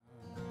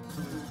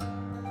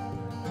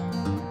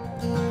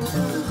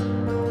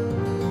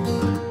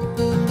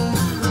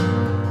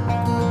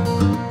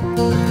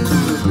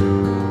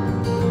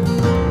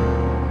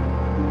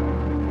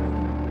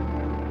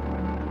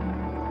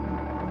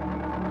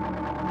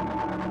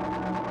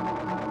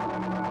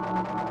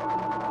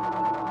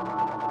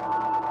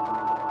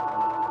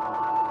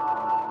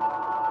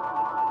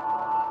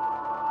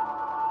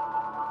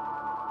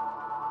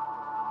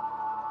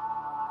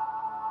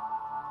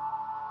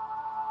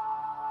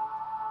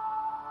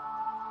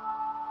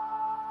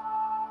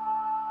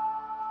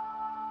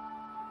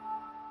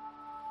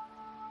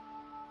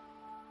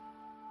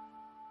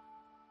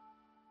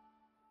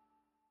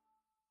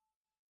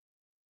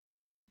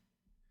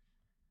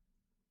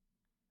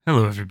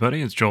Hello,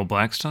 everybody. It's Joel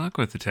Blackstock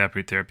with the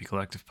Taproot Therapy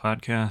Collective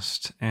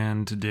podcast,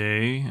 and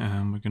today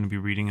we're going to be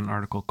reading an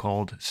article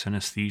called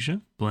Synesthesia,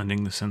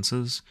 Blending the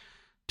Senses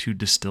to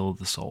Distill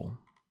the Soul.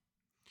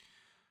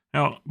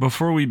 Now,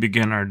 before we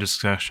begin our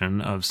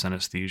discussion of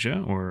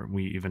synesthesia, or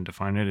we even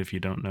define it if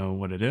you don't know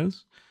what it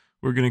is,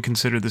 we're going to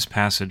consider this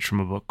passage from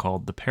a book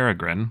called The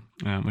Peregrine,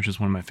 which is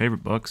one of my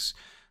favorite books.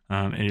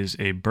 It is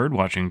a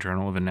birdwatching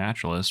journal of a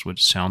naturalist,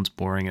 which sounds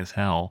boring as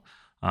hell,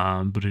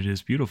 but it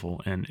is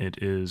beautiful, and it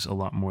is a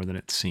lot more than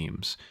it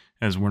seems.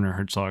 As Werner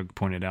Herzog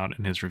pointed out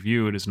in his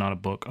review, it is not a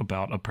book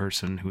about a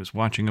person who is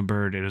watching a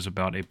bird. It is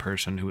about a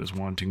person who is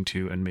wanting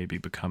to and maybe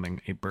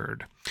becoming a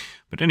bird.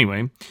 But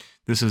anyway,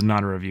 this is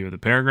not a review of The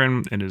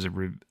Peregrine. It is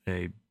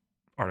a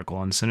article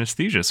on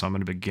synesthesia, so I'm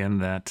going to begin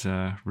that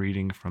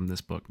reading from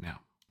this book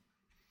now.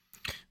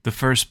 The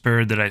first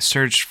bird that I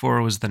searched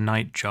for was the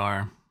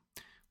nightjar,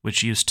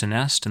 which used to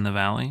nest in the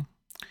valley.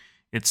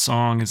 Its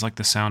song is like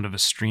the sound of a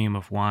stream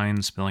of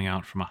wine spilling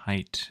out from a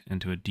height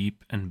into a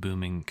deep and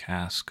booming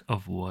cask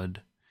of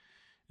wood.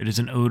 It is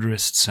an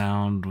odorous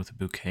sound with a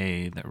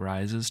bouquet that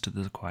rises to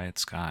the quiet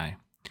sky.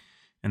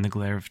 In the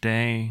glare of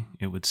day,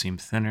 it would seem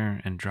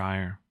thinner and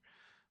drier,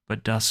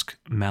 but dusk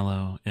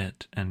mellow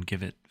it and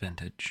give it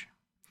vintage.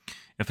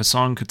 If a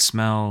song could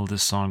smell,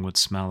 this song would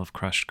smell of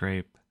crushed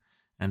grape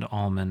and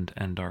almond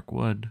and dark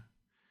wood.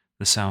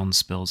 The sound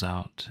spills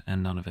out,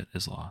 and none of it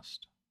is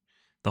lost.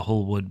 The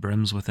whole wood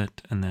brims with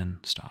it and then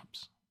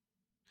stops.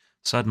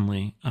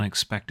 Suddenly,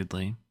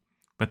 unexpectedly,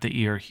 but the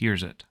ear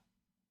hears it.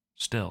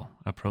 Still,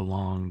 a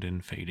prolonged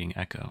and fading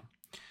echo,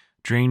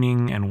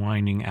 draining and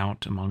winding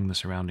out among the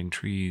surrounding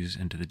trees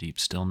into the deep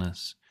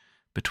stillness,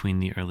 between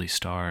the early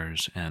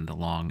stars and the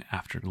long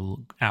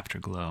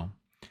afterglow.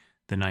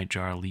 The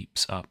nightjar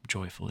leaps up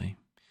joyfully.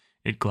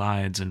 It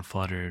glides and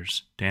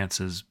flutters,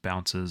 dances,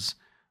 bounces,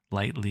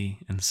 lightly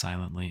and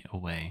silently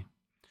away.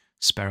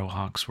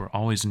 Sparrowhawks were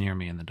always near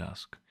me in the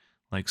dusk,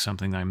 like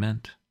something I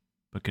meant,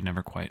 but could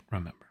never quite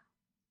remember.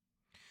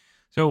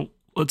 So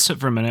let's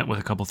sit for a minute with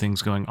a couple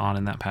things going on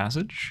in that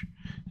passage,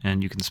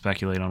 and you can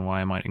speculate on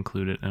why I might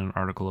include it in an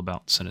article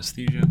about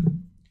synesthesia.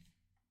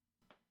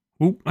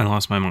 Oop, I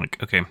lost my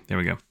mic. Okay, there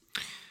we go.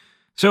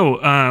 So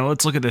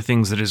let's look at the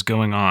things that is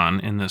going on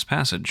in this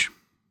passage.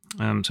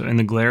 So in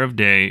the glare of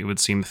day, it would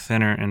seem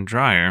thinner and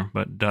drier,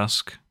 but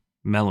dusk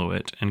mellow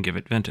it and give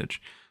it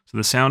vintage. So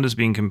the sound is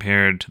being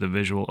compared to the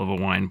visual of a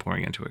wine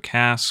pouring into a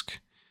cask.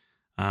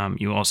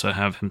 You also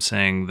have him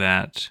saying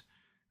that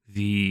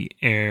the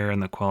air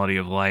and the quality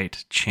of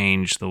light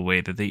change the way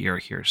that the ear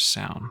hears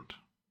sound.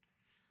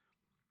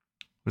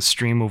 The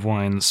stream of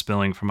wine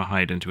spilling from a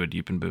height into a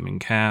deep and booming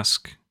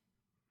cask.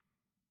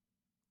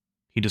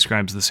 He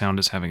describes the sound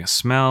as having a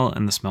smell,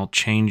 and the smell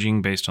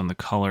changing based on the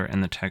color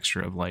and the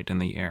texture of light in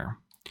the air.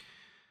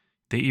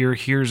 The ear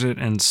hears it,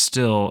 and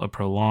still a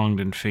prolonged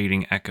and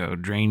fading echo,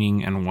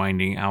 draining and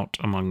winding out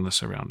among the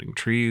surrounding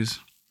trees.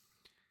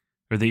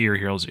 Or the ear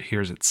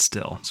hears it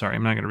still. Sorry,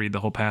 I'm not going to read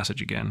the whole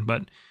passage again.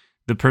 But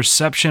the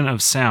perception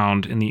of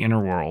sound in the inner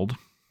world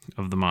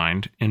of the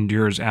mind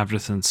endures after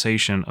the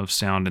sensation of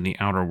sound in the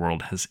outer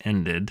world has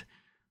ended.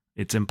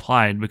 It's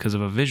implied because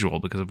of a visual,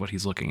 because of what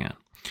he's looking at.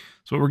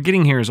 So what we're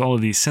getting here is all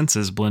of these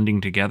senses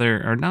blending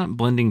together, or not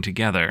blending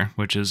together,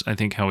 which is, I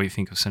think, how we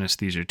think of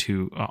synesthesia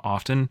too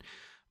often.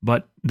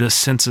 But the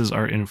senses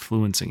are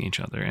influencing each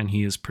other, and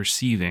he is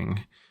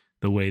perceiving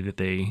the way that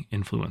they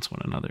influence one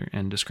another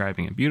and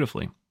describing it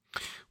beautifully.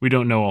 We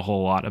don't know a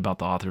whole lot about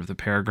the author of The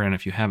Peregrine.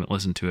 If you haven't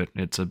listened to it,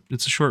 it's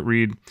a short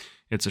read.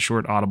 It's a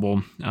short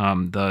Audible.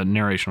 The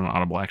narration on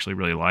Audible I actually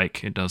really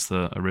like. It does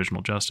the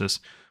original justice.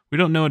 We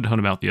don't know a ton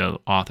about the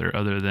author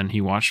other than he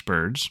watched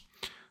birds.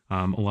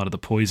 A lot of the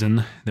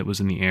poison that was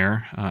in the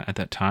air at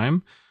that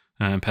time.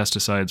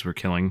 Pesticides were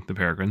killing the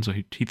peregrine, so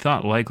he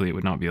thought likely it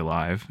would not be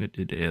alive.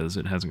 It is.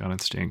 It hasn't gone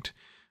extinct.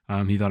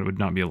 He thought it would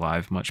not be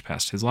alive much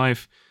past his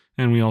life,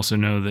 and we also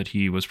know that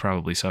he was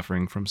probably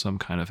suffering from some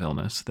kind of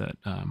illness that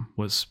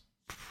was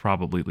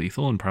probably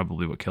lethal and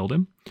probably what killed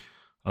him.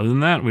 Other than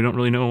that, we don't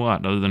really know a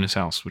lot, other than his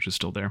house, which is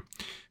still there.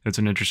 It's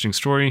an interesting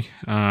story.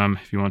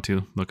 If you want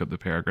to, look up the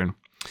peregrine.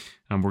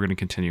 We're going to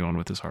continue on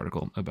with this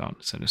article about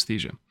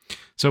synesthesia.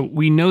 So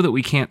we know that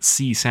we can't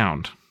see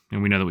sound,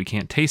 and we know that we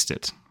can't taste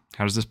it.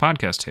 How does this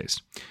podcast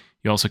taste?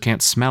 You also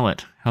can't smell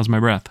it. How's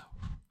my breath?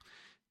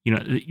 You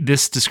know,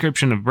 this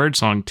description of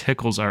birdsong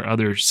tickles our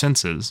other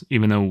senses,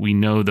 even though we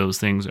know those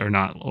things are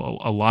not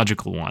a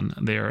logical one.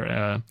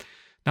 They're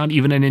not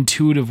even an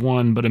intuitive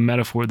one, but a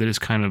metaphor that is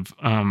kind of,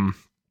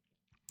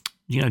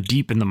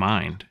 deep in the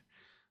mind.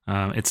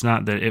 It's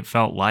not that it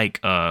felt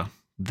like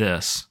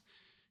this.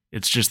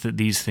 It's just that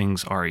these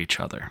things are each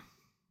other.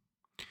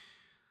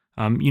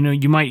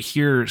 You might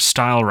hear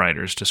style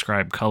writers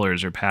describe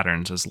colors or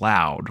patterns as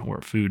loud, or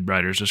food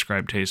writers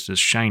describe taste as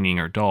shining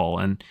or dull.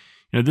 And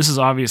this is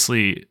a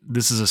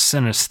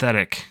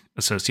synesthetic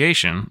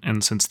association,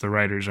 and since the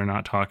writers are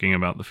not talking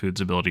about the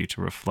food's ability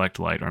to reflect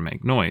light or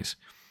make noise,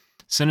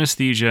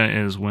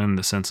 synesthesia is when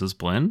the senses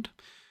blend.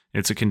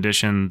 It's a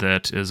condition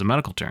that is a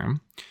medical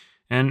term,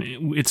 And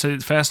it's a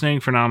fascinating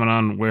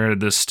phenomenon where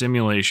the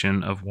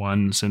stimulation of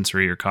one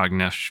sensory or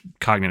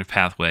cognitive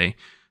pathway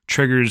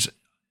triggers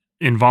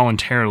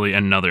involuntarily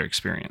another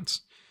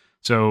experience.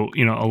 So,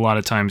 a lot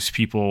of times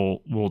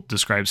people will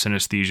describe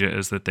synesthesia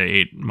as that they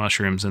ate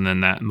mushrooms and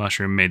then that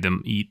mushroom made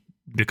them eat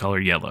the color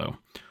yellow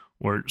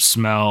or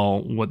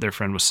smell what their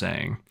friend was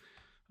saying,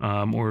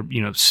 or,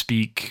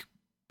 speak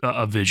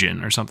a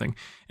vision or something.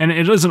 And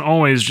it isn't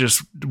always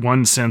just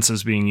one sense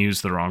is being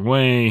used the wrong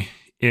way.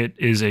 It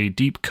is a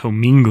deep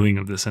commingling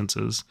of the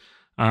senses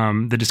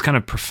that is kind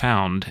of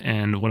profound.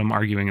 And what I'm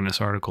arguing in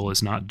this article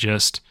is not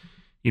just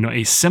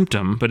a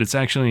symptom, but it's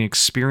actually an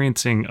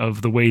experiencing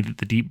of the way that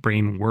the deep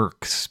brain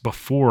works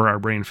before our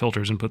brain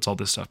filters and puts all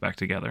this stuff back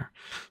together.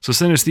 So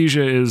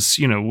synesthesia is,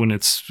 when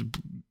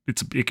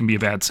it can be a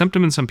bad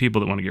symptom in some people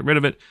that want to get rid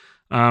of it.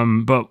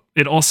 But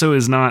it also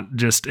is not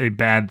just a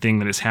bad thing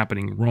that is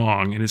happening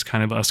wrong. It is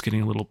kind of us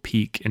getting a little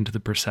peek into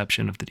the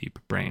perception of the deep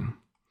brain.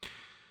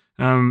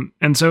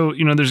 And so,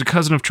 there's a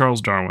cousin of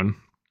Charles Darwin,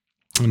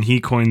 and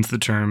he coins the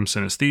term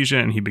synesthesia,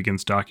 and he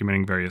begins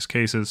documenting various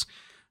cases.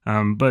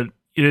 But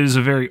it is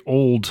a very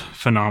old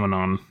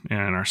phenomenon in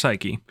our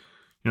psyche.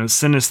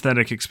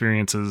 Synesthetic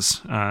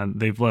experiences,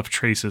 they've left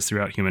traces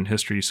throughout human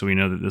history, so we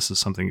know that this is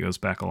something that goes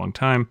back a long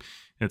time.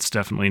 It's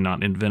definitely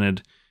not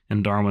invented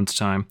in Darwin's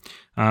time.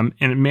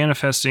 And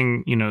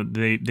manifesting,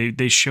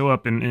 they show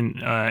up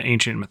in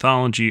ancient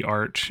mythology,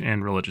 art,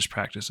 and religious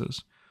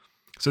practices.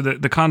 So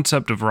the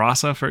concept of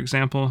rasa, for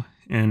example,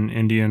 in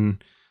Indian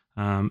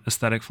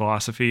aesthetic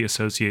philosophy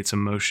associates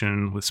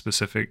emotion with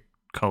specific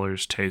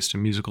colors, taste,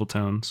 and musical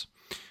tones.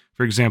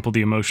 For example,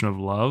 the emotion of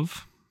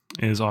love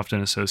is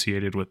often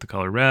associated with the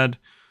color red,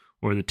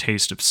 or the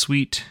taste of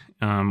sweet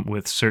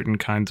with certain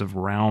kinds of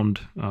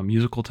round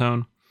musical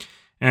tone.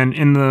 And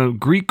in the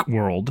Greek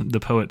world, the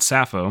poet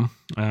Sappho,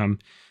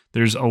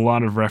 there's a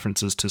lot of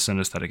references to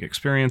synesthetic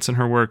experience in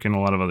her work and a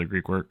lot of other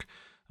Greek work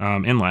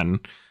in Latin.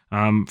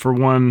 For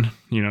one,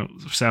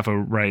 Sappho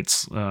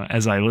writes,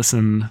 "As I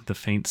listen, the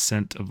faint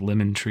scent of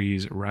lemon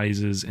trees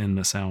rises in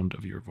the sound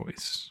of your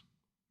voice."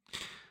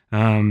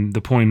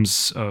 The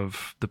poems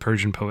of the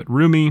Persian poet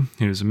Rumi,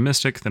 who's a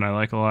mystic that I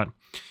like a lot,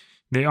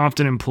 they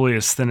often employ a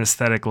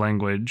synesthetic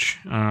language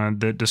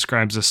that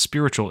describes a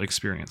spiritual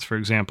experience. For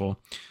example,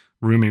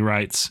 Rumi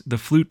writes, "The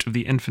flute of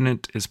the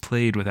infinite is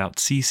played without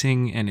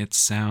ceasing, and its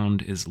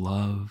sound is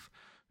love.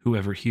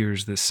 Whoever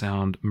hears this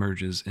sound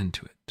merges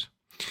into it."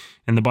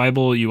 In the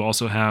Bible, you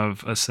also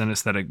have a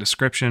synesthetic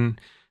description: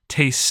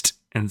 taste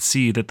and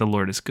see that the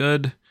Lord is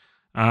good.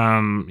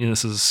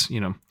 This is,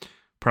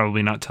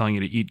 probably not telling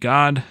you to eat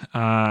God.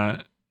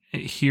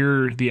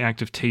 Here, the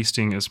act of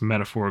tasting is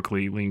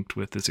metaphorically linked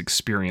with this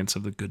experience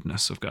of the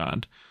goodness of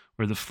God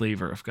or the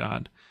flavor of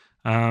God.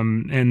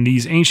 And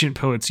these ancient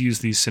poets use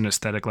these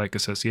synesthetic-like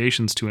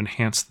associations to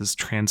enhance this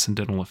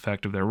transcendental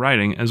effect of their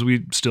writing, as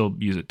we still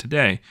use it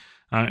today.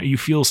 You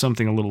feel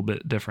something a little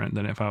bit different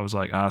than if I was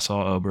like, "I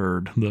saw a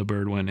bird. The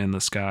bird went in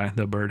the sky.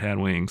 The bird had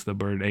wings. The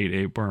bird ate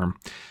a worm."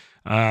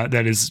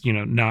 That is,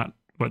 not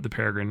what the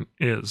peregrine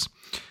is.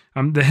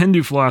 The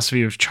Hindu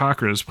philosophy of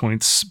chakras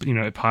points,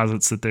 it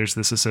posits that there's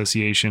this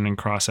association and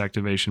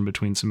cross-activation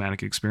between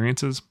somatic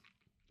experiences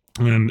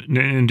and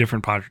in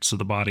different parts of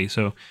the body.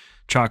 So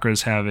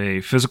chakras have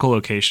a physical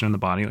location in the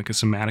body, like a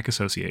somatic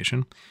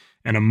association,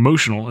 an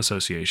emotional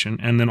association,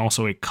 and then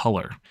also a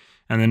color.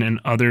 And then in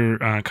other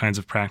kinds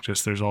of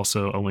practice, there's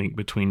also a link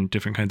between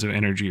different kinds of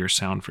energy or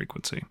sound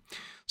frequency.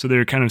 So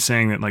they're kind of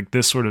saying that like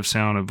this sort of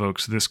sound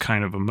evokes this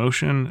kind of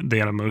emotion.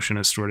 That emotion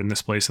is stored in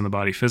this place in the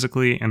body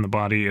physically, and the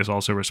body is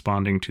also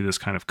responding to this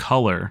kind of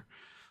color.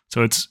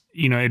 So it's,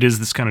 it is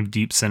this kind of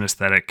deep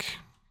synesthetic,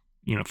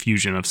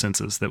 fusion of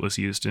senses that was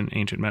used in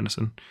ancient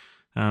medicine.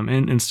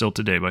 And still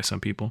today by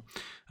some people.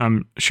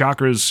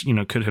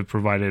 Chakras, could have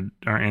provided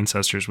our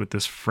ancestors with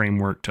this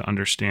framework to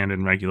understand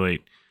and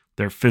regulate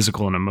their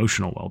physical and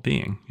emotional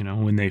well-being.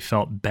 When they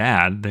felt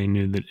bad, they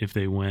knew that if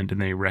they went and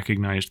they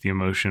recognized the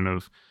emotion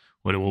of,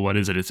 what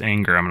is it? It's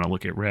anger. I'm going to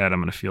look at red. I'm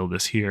going to feel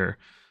this here.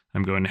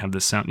 I'm going to have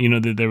this sound.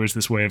 There was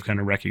this way of kind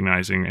of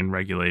recognizing and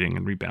regulating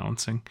and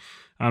rebalancing.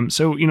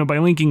 So, by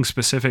linking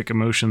specific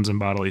emotions and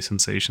bodily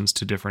sensations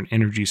to different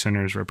energy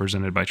centers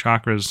represented by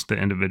chakras, the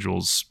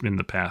individuals in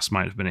the past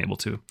might have been able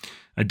to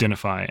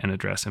identify and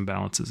address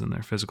imbalances in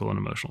their physical and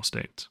emotional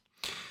states.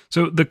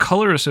 So the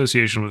color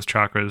association with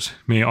chakras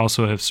may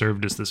also have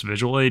served as this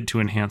visual aid to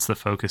enhance the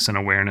focus and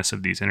awareness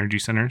of these energy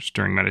centers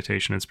during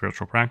meditation and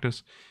spiritual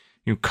practice.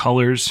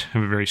 Colors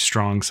have a very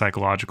strong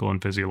psychological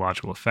and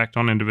physiological effect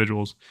on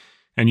individuals,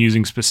 and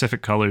using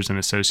specific colors in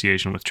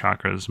association with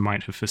chakras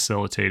might have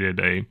facilitated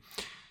a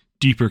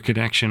deeper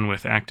connection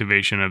with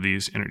activation of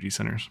these energy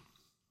centers.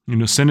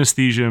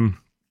 Synesthesia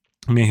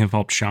may have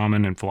helped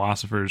shaman and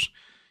philosophers,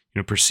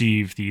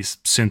 perceive these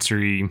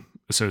sensory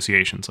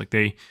associations. Like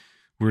they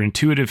were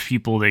intuitive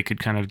people, they could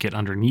kind of get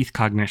underneath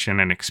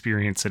cognition and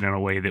experience it in a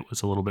way that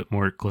was a little bit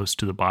more close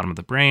to the bottom of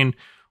the brain,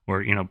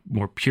 or,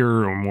 more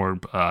pure or more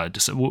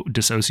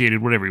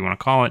dissociated, whatever you want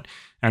to call it.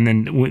 And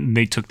then when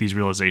they took these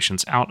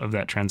realizations out of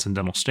that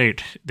transcendental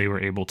state, they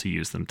were able to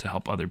use them to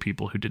help other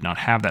people who did not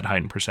have that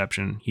heightened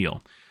perception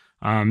heal.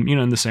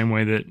 In the same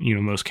way that,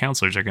 most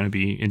counselors are going to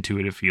be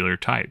intuitive healer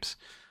types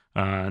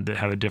that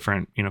have a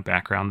different,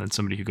 background than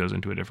somebody who goes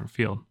into a different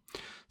field.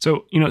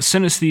 So,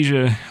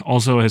 synesthesia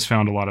also has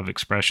found a lot of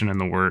expression in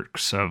the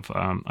works of,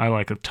 I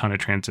like a ton of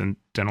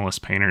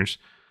transcendentalist painters.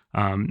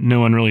 No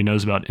one really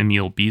knows about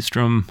Emil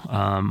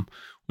Bistrom,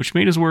 which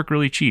made his work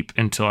really cheap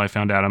until I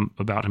found out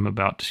about him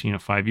about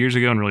 5 years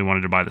ago and really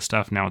wanted to buy the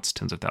stuff. Now it's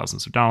tens of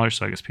thousands of dollars,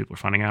 so I guess people are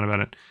finding out about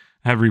it.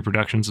 I have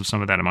reproductions of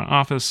some of that in my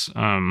office.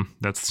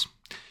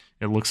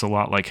 It looks a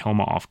lot like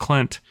Helma af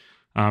Klint.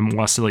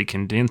 Wassily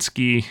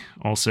Kandinsky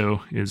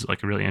also is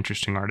like a really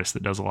interesting artist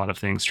that does a lot of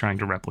things trying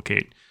to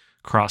replicate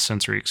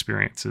cross-sensory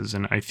experiences,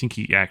 and I think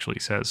he actually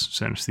says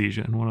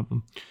synesthesia in one of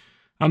them.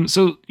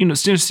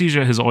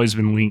 Synesthesia has always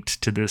been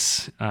linked to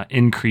this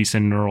increase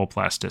in neural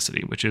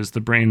plasticity, which is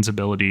the brain's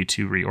ability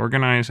to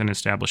reorganize and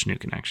establish new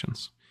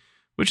connections,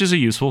 which is a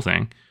useful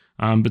thing.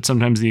 But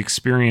sometimes the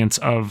experience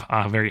of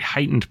a very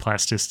heightened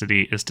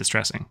plasticity is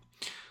distressing.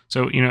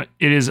 So,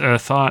 it is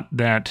thought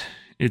that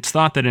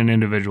in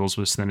individuals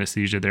with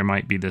synesthesia, there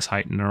might be this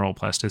heightened neural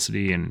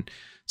plasticity, and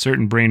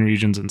certain brain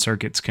regions and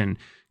circuits can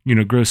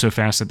grow so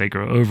fast that they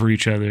grow over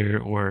each other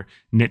or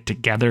knit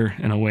together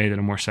in a way that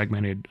a more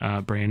segmented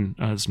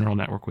brain's neural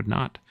network would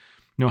not.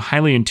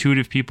 Highly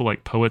intuitive people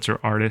like poets or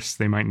artists,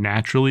 they might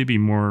naturally be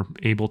more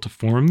able to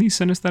form these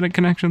synesthetic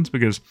connections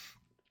because,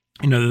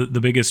 the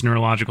biggest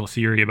neurological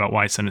theory about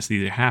why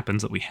synesthesia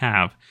happens that we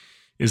have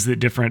is that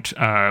different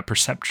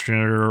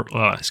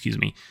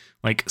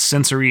like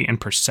sensory and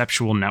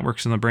perceptual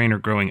networks in the brain are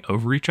growing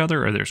over each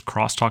other, or there's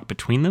crosstalk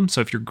between them. So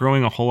if you're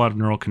growing a whole lot of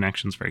neural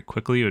connections very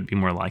quickly, it would be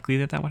more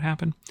likely that would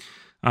happen.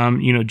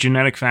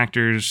 Genetic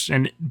factors,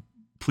 and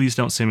please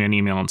don't send me an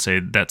email and say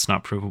that's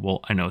not provable.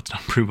 I know it's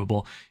not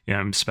provable.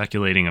 I'm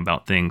speculating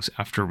about things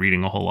after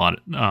reading a whole lot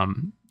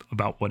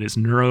about what is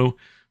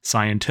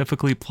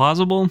neuroscientifically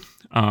plausible,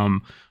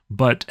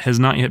 but has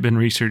not yet been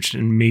researched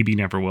and maybe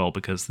never will,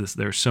 because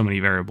there's so many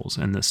variables,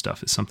 and this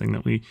stuff is something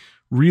that we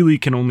really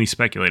can only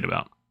speculate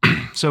about.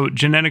 So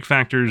genetic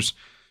factors,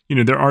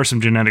 there are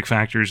some genetic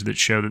factors that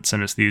show that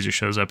synesthesia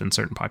shows up in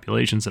certain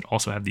populations that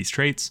also have these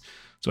traits.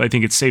 So I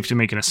think it's safe to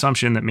make an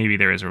assumption that maybe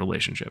there is a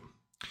relationship.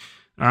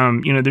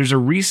 There's a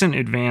recent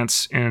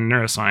advance in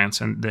neuroscience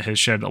and that has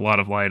shed a lot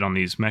of light on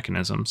these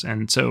mechanisms.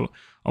 And so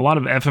a lot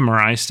of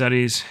fMRI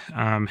studies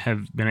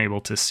have been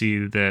able to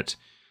see that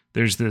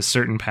there's this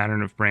certain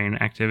pattern of brain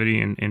activity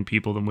in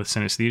people with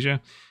synesthesia.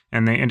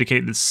 And they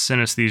indicate that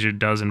synesthesia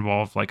does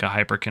involve like a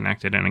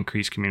hyperconnected and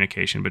increased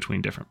communication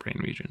between different brain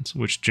regions,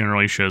 which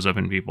generally shows up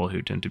in people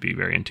who tend to be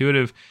very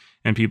intuitive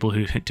and people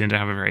who tend to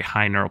have a very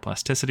high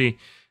neuroplasticity.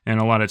 And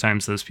a lot of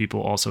times those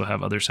people also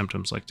have other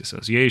symptoms like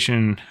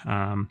dissociation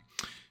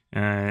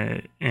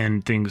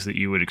and things that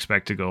you would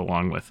expect to go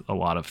along with a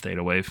lot of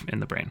theta wave in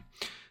the brain.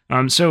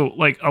 So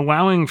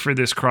allowing for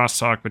this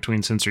crosstalk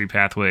between sensory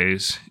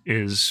pathways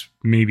is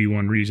maybe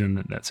one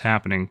reason that's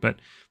happening, but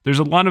there's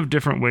a lot of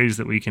different ways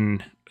that we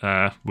can,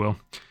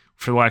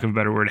 for lack of a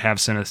better word, have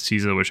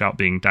synesthesia without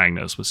being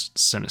diagnosed with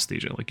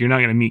synesthesia. You're not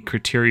going to meet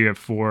criteria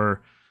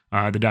for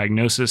the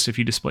diagnosis if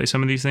you display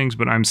some of these things,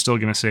 but I'm still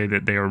going to say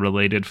that they are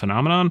related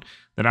phenomenon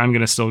that I'm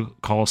going to still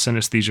call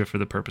synesthesia for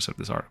the purpose of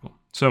this article.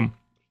 So,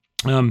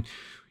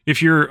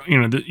 if you're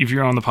on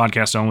the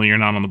podcast only, you're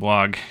not on the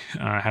blog,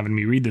 having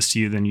me read this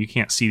to you, then you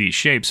can't see these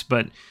shapes.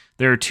 But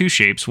there are two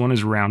shapes. One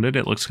is rounded.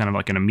 It looks kind of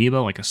like an amoeba,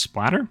 like a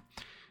splatter.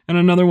 And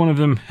another one of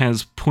them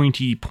has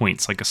pointy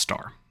points, like a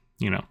star,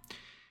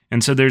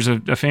 And so there's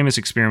a famous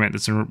experiment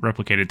that's been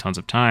replicated tons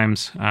of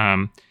times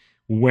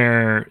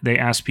where they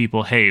ask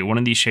people, hey, one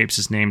of these shapes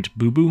is named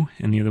Boo Boo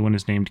and the other one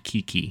is named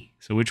Kiki.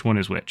 So which one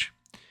is which?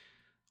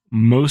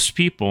 Most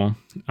people,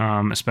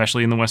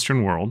 especially in the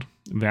Western world,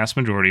 vast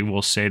majority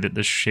will say that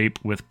the shape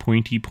with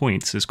pointy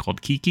points is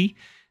called Kiki,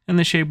 and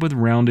the shape with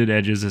rounded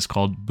edges is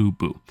called Boo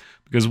Boo.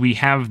 Because we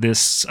have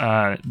this,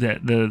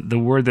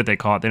 the word that they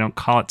call it, they don't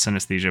call it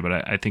synesthesia,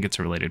 but I think it's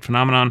a related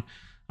phenomenon.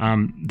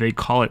 They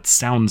call it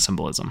sound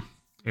symbolism,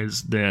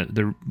 is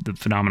the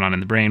phenomenon in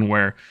the brain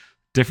where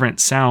different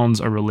sounds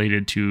are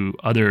related to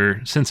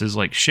other senses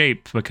like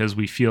shape because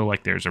we feel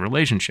like there's a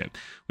relationship,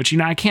 which,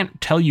 I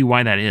can't tell you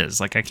why that is.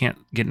 I can't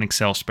get an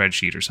Excel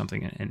spreadsheet or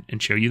something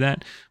and show you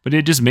that, but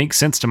it just makes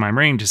sense to my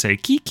brain to say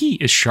Kiki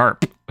is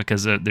sharp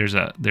because there's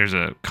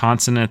a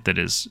consonant that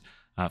is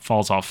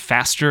falls off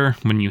faster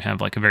when you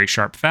have a very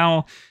sharp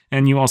vowel,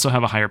 and you also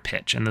have a higher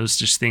pitch, and those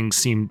just things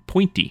seem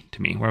pointy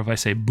to me, where if I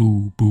say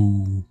boo,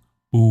 boo,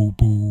 boo,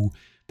 boo,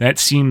 that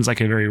seems like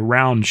a very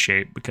round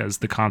shape because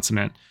the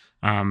consonant,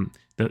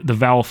 the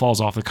vowel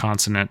falls off the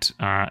consonant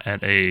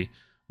at a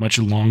much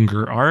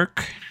longer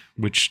arc,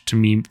 which to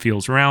me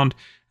feels round.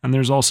 And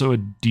there's also a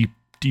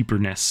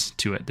deeperness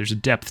to it. There's a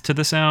depth to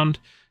the sound,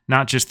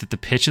 not just that the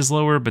pitch is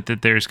lower, but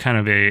that there's kind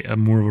of a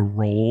more of a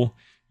roll.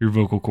 Your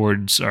vocal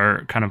cords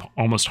are kind of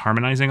almost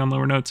harmonizing on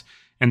lower notes.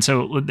 And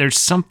so there's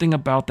something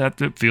about that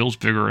that feels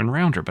bigger and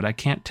rounder, but I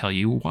can't tell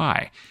you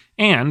why.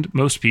 And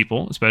most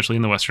people, especially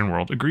in the Western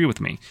world, agree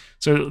with me.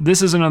 So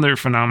this is another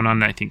phenomenon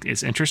that I think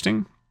is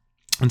interesting.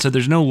 And so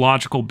there's no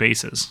logical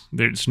basis.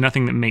 There's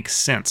nothing that makes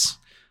sense.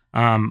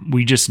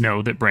 We just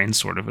know that brains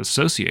sort of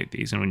associate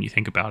these. And when you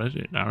think about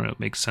it, I don't know, it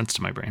makes sense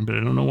to my brain, but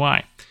I don't know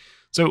why.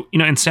 So,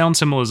 in sound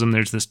symbolism,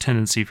 there's this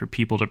tendency for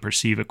people to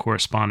perceive a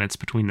correspondence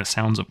between the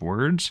sounds of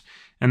words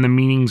and the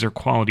meanings or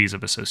qualities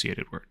of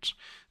associated words.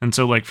 And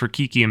so, like for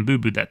Kiki and Boo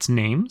Boo, that's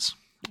names.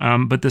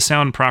 But the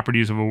sound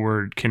properties of a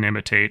word can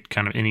imitate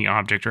kind of any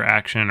object or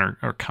action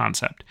or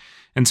concept.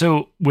 And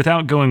so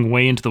without going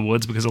way into the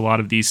woods, because a lot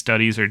of these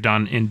studies are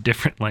done in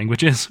different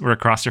languages or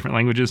across different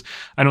languages,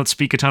 I don't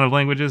speak a ton of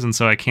languages, and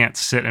so I can't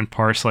sit and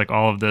parse like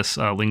all of this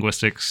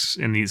linguistics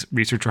in these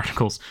research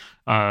articles,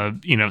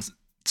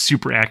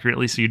 super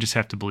accurately. So you just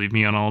have to believe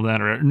me on all of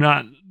that, or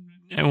not.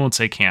 I won't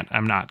say can't.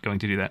 I'm not going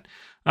to do that.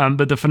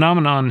 But the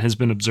phenomenon has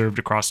been observed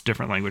across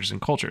different languages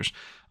and cultures.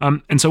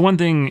 And so one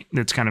thing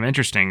that's kind of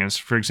interesting is,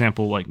 for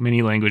example, like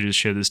many languages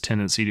show this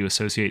tendency to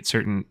associate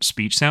certain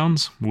speech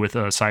sounds with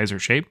a size or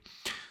shape.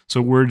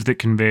 So words that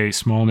convey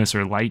smallness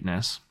or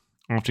lightness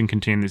often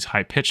contain these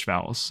high-pitched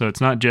vowels. So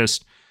it's not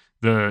just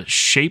the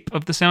shape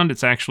of the sound,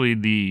 it's actually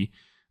the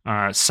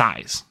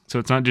size. So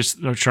it's not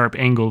just a sharp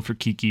angle for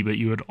Kiki, but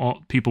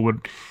people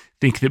would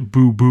think that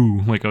Boo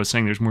Boo, like I was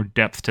saying, there's more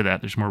depth to that,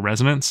 there's more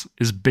resonance,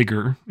 is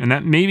bigger. And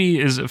that maybe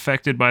is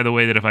affected by the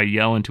way that if I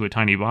yell into a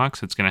tiny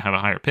box, it's going to have a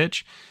higher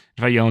pitch.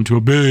 If I yell into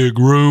a big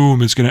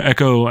room, it's going to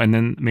echo, and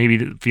then maybe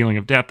the feeling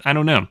of depth. I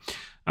don't know.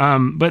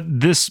 But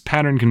this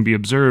pattern can be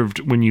observed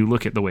when you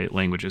look at the way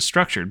language is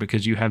structured,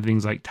 because you have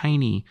things like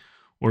tiny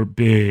or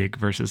big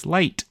versus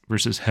light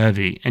versus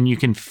heavy. And you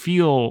can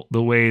feel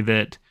the way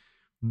that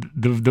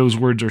those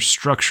words are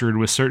structured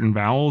with certain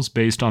vowels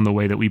based on the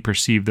way that we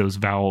perceive those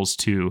vowels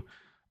to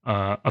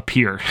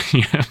appear,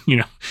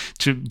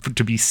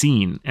 to be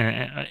seen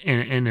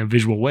in a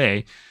visual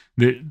way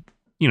that,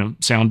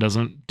 sound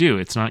doesn't do.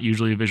 It's not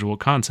usually a visual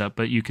concept,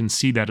 but you can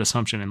see that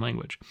assumption in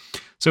language.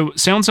 So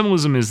sound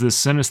symbolism is this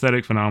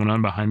synesthetic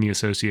phenomenon behind the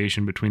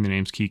association between the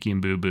names Kiki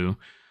and Boo Boo.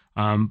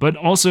 But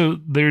also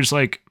there's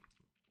like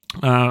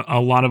a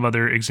lot of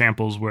other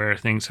examples where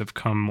things have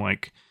come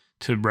like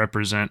to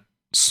represent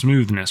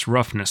smoothness,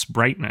 roughness,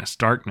 brightness,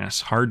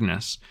 darkness,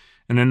 hardness.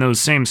 And then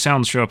those same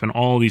sounds show up in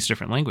all these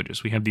different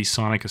languages. We have these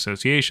sonic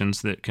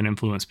associations that can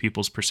influence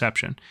people's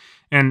perception.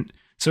 And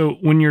so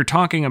when you're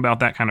talking about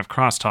that kind of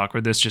crosstalk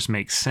where this just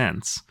makes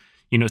sense,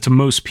 to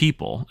most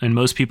people, and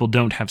most people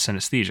don't have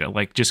synesthesia,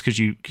 like just because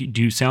you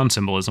do sound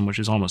symbolism, which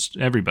is almost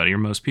everybody or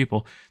most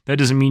people, that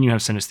doesn't mean you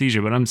have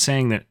synesthesia. But I'm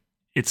saying that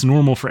it's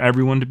normal for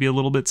everyone to be a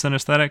little bit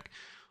synesthetic.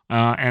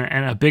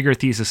 And a bigger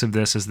thesis of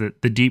this is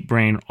that the deep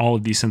brain, all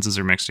of these senses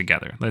are mixed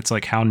together. That's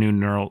like how new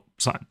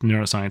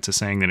neuroscience is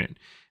saying that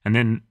and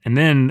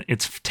then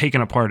it's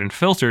taken apart and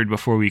filtered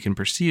before we can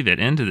perceive it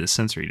into this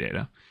sensory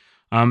data.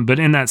 But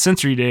in that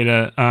sensory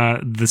data,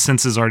 the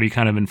senses already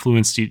kind of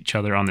influenced each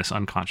other on this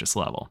unconscious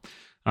level.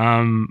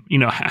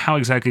 How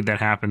exactly that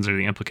happens or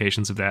the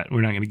implications of that,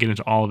 we're not going to get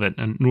into all of it,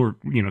 and nor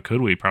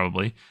could we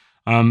probably.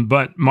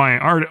 But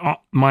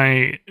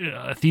my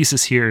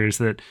thesis here is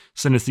that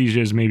synesthesia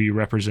is maybe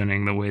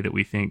representing the way that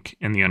we think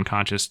in the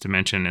unconscious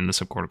dimension in the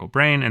subcortical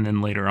brain, and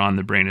then later on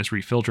the brain is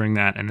refiltering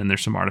that, and then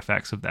there's some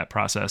artifacts of that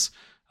process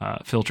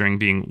filtering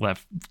being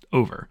left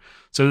over.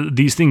 So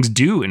these things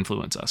do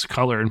influence us.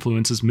 Color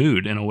influences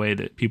mood in a way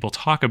that people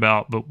talk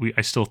about, but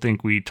I still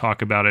think we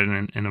talk about it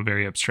in a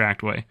very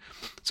abstract way.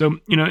 So,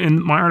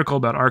 in my article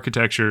about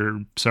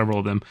architecture, several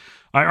of them,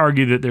 I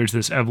argue that there's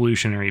this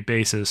evolutionary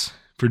basis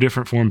for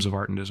different forms of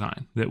art and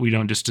design, that we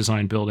don't just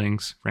design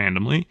buildings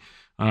randomly,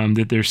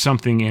 that there's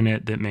something in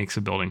it that makes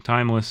a building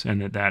timeless,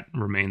 and that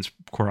remains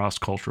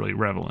cross-culturally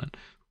relevant.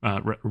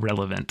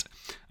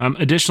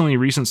 Additionally,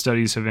 recent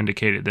studies have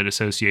indicated that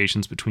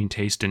associations between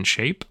taste and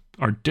shape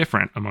are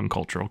different among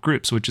cultural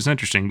groups, which is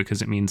interesting because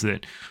it means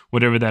that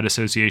whatever that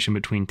association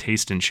between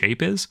taste and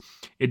shape is,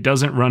 it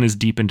doesn't run as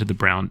deep into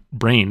the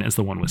brain as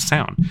the one with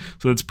sound.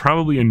 So it's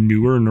probably a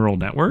newer neural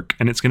network,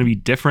 and it's going to be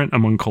different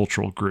among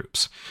cultural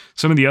groups.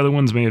 Some of the other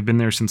ones may have been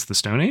there since the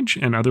Stone Age,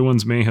 and other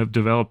ones may have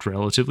developed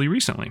relatively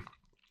recently.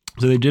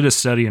 So they did a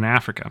study in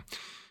Africa,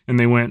 and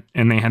they went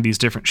and they had these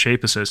different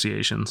shape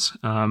associations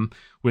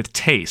with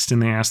taste,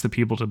 and they asked the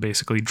people to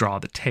basically draw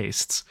the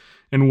tastes.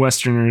 And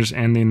Westerners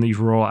and in these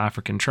rural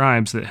African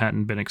tribes that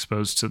hadn't been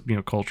exposed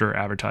to culture or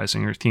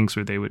advertising or things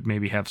where they would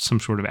maybe have some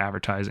sort of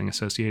advertising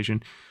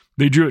association,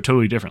 they drew it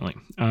totally differently.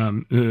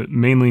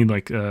 Mainly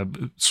like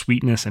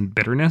sweetness and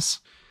bitterness,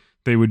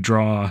 they would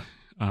draw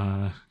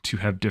to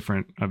have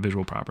different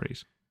visual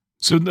properties.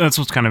 So that's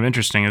what's kind of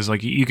interesting is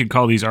like you could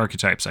call these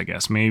archetypes, I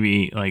guess.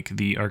 Maybe like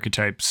the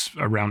archetypes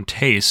around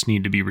taste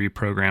need to be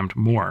reprogrammed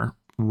more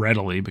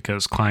readily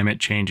because climate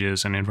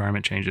changes and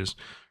environment changes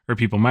or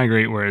people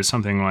migrate, whereas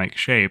something like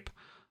shape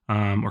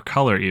or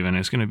color even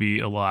is going to be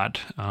a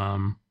lot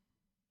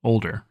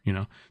older.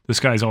 The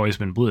sky's always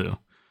been blue.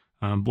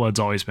 blood's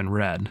always been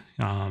red,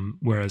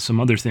 whereas some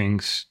other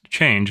things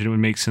change, and it would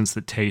make sense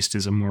that taste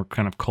is a more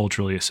kind of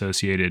culturally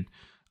associated,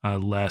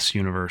 less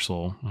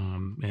universal,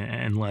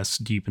 and less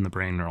deep in the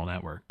brain neural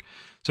network.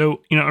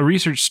 So, a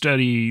research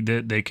study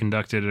that they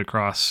conducted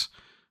across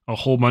a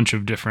whole bunch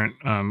of different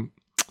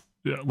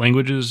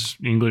languages,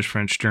 English,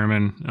 French,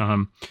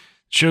 German,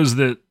 shows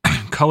that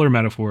color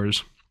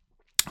metaphors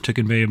to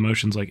convey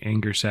emotions like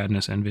anger,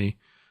 sadness, envy,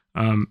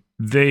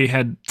 they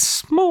had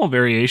small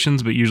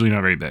variations, but usually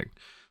not very big.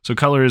 So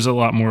color is a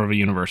lot more of a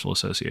universal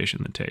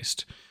association than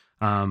taste.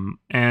 And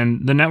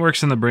the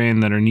networks in the brain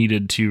that are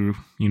needed to,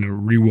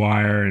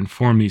 rewire and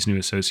form these new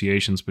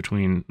associations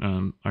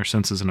between our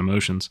senses and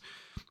emotions,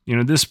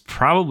 this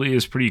probably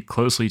is pretty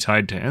closely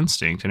tied to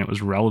instinct, and it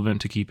was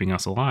relevant to keeping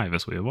us alive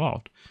as we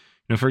evolved.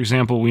 For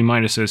example, we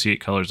might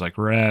associate colors like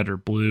red or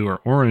blue or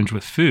orange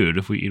with food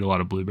if we eat a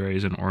lot of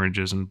blueberries and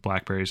oranges and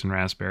blackberries and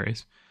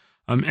raspberries.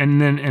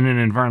 And then in an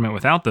environment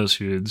without those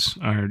foods,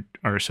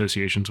 our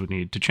associations would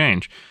need to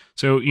change.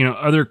 So,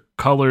 other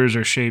colors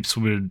or shapes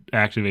would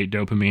activate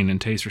dopamine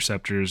and taste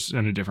receptors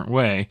in a different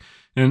way.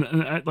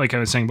 And like I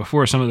was saying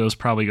before, some of those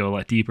probably go a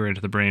lot deeper into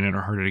the brain and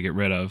are harder to get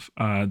rid of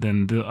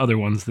than the other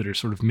ones that are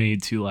sort of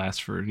made to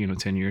last for,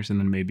 10 years and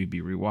then maybe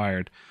be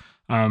rewired.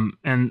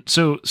 And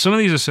so some of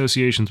these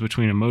associations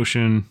between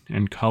emotion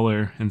and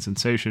color and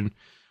sensation,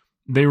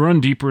 they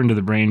run deeper into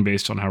the brain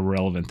based on how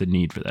relevant the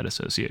need for that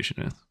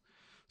association is.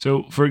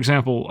 So, for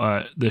example,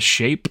 the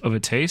shape of a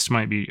taste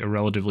might be a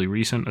relatively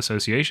recent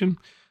association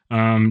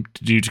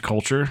due to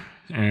culture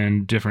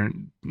and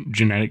different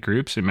genetic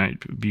groups. It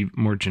might be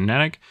more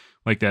genetic,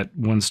 like that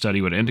one study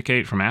would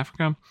indicate from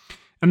Africa.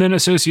 And then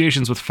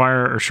associations with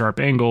fire or sharp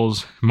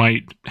angles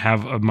might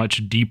have a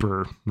much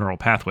deeper neural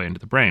pathway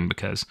into the brain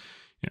because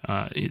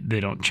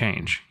they don't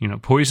change.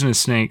 Poisonous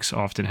snakes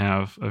often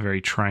have a very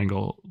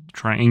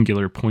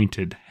triangular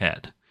pointed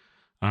head.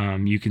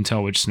 You can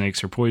tell which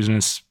snakes are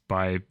poisonous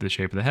by the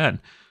shape of the head.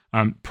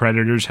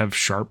 Predators have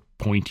sharp,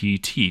 pointy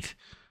teeth.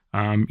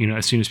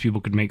 As soon as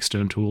people could make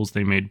stone tools,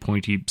 they made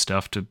pointy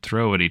stuff to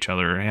throw at each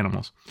other or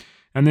animals.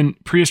 And then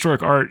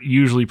prehistoric art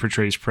usually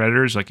portrays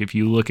predators. Like if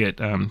you look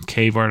at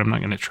cave art, I'm not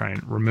going to try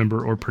and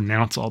remember or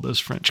pronounce all those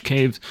French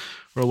caves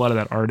where a lot of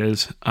that art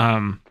is.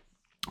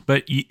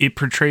 But it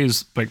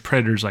portrays like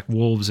predators like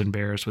wolves and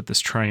bears with this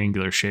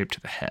triangular shape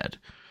to the head.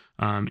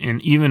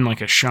 And even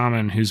like a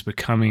shaman who's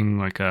becoming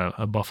like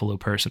a buffalo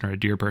person or a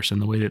deer person,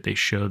 the way that they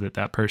show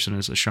that person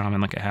is a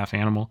shaman, like a half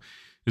animal,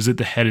 is that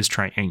the head is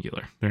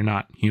triangular. They're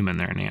not human.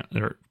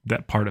 They're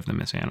that part of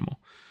them is animal.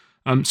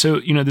 So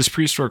this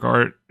prehistoric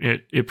art,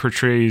 it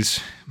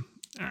portrays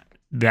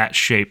that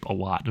shape a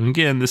lot. And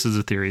again, this is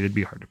a theory that'd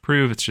be hard to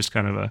prove. It's just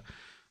kind of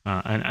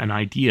an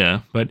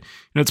idea, but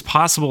it's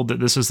possible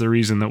that this is the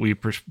reason that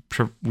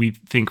we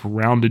think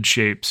rounded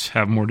shapes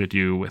have more to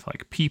do with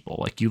like people.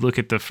 Like you look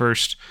at the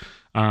first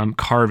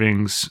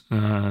carvings,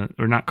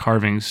 or not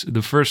carvings,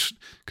 the first,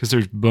 because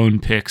there's bone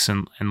picks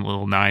and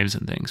little knives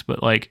and things,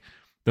 but like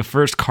the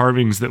first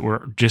carvings that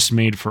were just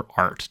made for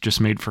art,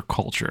 just made for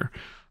culture.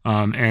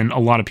 And a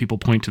lot of people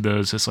point to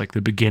those as like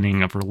the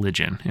beginning of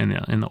religion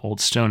in the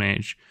old Stone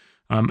Age.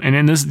 And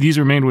in these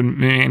are made when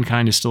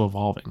mankind is still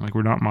evolving. Like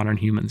we're not modern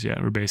humans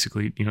yet. We're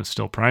basically,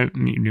 still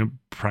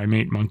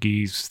primate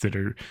monkeys that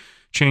are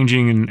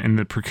changing, and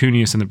the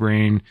precuneus in the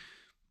brain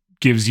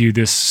gives you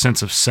this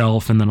sense of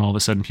self. And then all of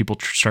a sudden people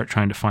start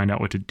trying to find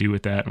out what to do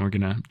with that. And we're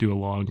going to do a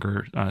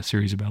longer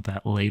series about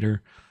that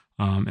later.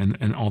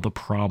 And all the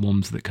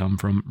problems that come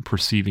from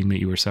perceiving that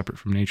you are separate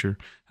from nature,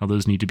 how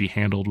those need to be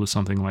handled with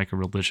something like a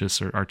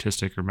religious or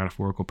artistic or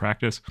metaphorical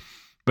practice.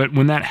 But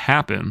when that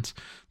happens,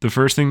 the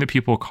first thing that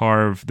people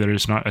carve that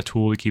is not a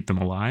tool to keep them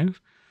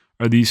alive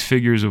are these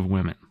figures of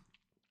women.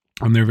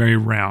 And they're very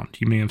round.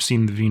 You may have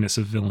seen the Venus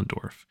of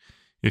Willendorf.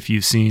 If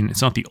you've seen,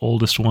 it's not the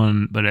oldest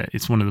one, but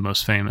it's one of the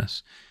most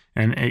famous.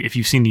 And if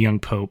you've seen the Young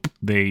Pope,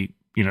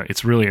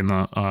 it's really in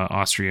the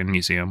Austrian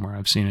museum where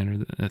I've seen it,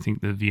 or I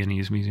think the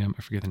Viennese museum.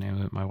 I forget the name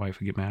of it. My wife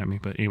would get mad at me.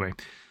 But anyway,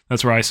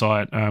 that's where I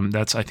saw it.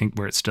 That's, I think,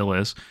 where it still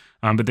is.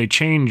 But they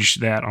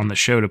changed that on the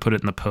show to put it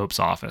in the Pope's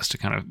office to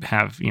kind of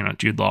have,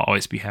 Jude Law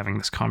always be having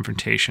this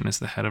confrontation as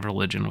the head of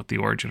religion with the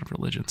origin of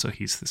religion. So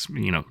he's this,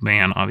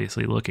 man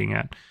obviously looking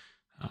at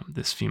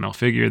this female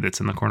figure that's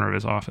in the corner of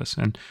his office.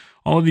 And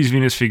all of these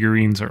Venus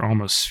figurines are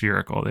almost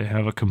spherical. They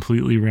have a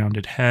completely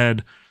rounded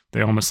head.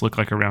 They almost look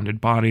like a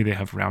rounded body. They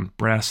have round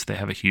breasts. They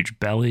have a huge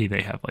belly.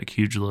 They have like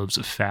huge lobes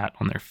of fat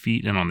on their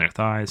feet and on their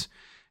thighs.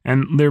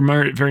 And they're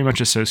very much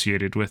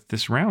associated with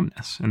this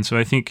roundness. And so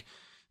I think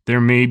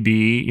there may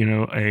be,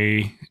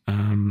 a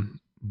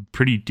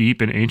pretty deep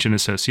and ancient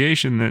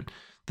association that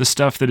the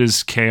stuff that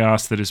is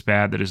chaos, that is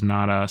bad, that is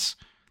not us,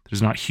 that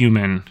is not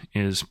human,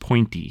 is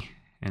pointy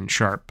and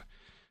sharp.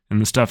 And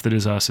the stuff that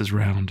is us is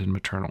round and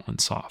maternal and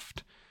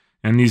soft.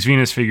 And these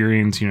Venus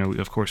figurines,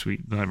 of course,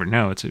 we never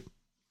know. It's a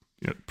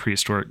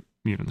prehistoric,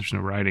 there's no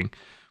writing.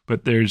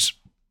 But there's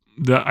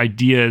the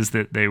idea is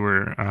that they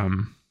were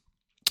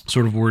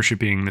sort of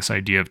worshiping this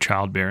idea of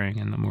childbearing,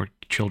 and the more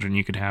children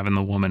you could have, and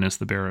the woman is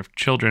the bearer of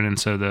children. And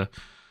so the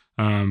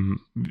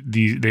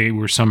they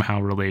were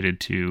somehow related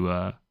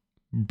to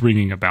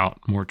bringing about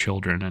more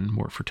children and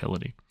more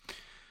fertility.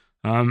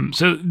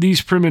 So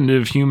these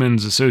primitive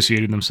humans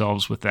associated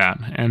themselves with that.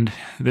 And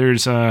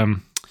there's,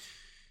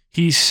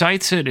 he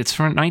cites it, it's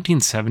from a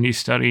 1970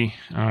 study,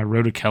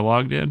 Rhoda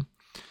Kellogg did.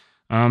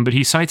 But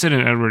he cites it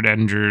in Edward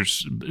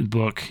Edinger's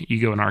book,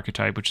 Ego and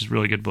Archetype, which is a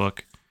really good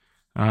book.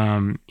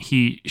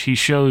 He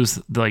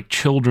shows like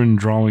children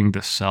drawing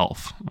the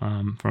self,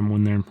 from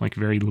when they're like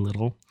very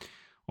little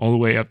all the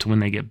way up to when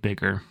they get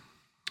bigger.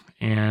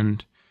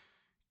 And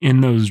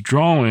in those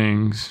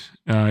drawings,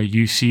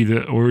 you see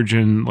the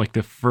origin, like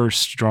the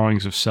first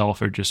drawings of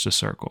self are just a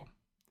circle.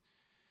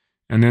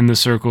 And then the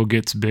circle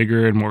gets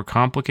bigger and more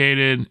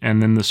complicated,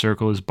 and then the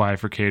circle is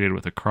bifurcated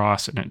with a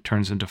cross, and it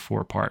turns into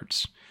 4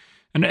 parts.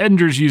 And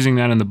Edinger's using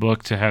that in the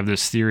book to have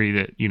this theory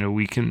that,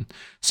 we can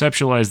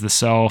conceptualize the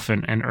self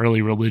and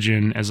early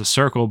religion as a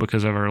circle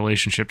because of our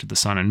relationship to the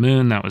sun and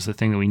moon. That was the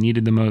thing that we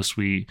needed the most.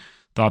 We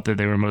thought that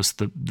they were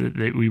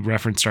that we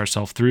referenced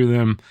ourselves through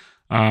them.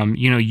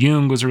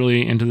 Jung was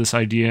really into this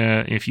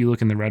idea. If you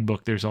look in the Red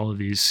Book, there's all of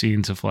these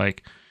scenes of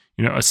like,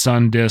 a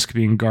sun disk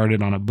being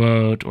guarded on a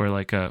boat, or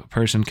like a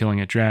person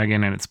killing a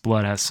dragon and its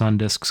blood has sun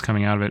disks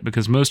coming out of it,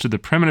 because most of the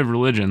primitive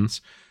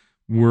religions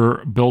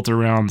were built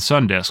around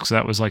sun disks.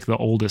 That was like the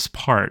oldest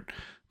part.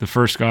 The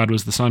first god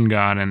was the sun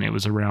god, and it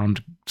was a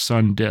round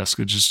sun disk.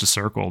 It's just a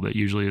circle that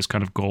usually is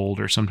kind of gold,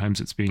 or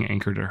sometimes it's being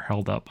anchored or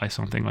held up by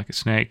something like a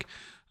snake.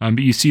 But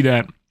you see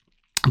that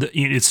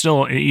it's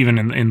still, even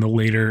in the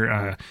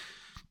later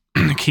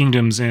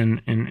kingdoms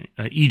in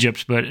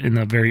Egypt, but in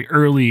the very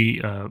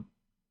early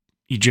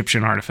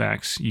Egyptian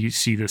artifacts, you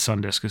see the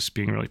sun disk as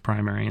being really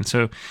primary. And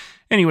so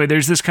anyway,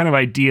 there's this kind of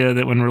idea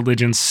that when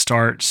religion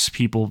starts,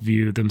 people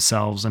view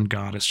themselves and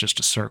God as just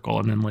a circle,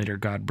 and then later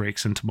God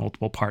breaks into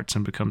multiple parts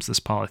and becomes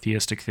this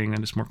polytheistic thing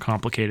that is more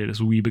complicated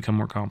as we become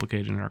more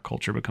complicated and our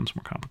culture becomes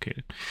more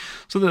complicated.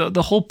 So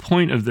the whole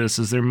point of this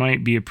is there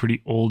might be a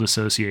pretty old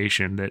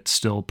association that's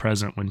still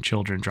present when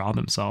children draw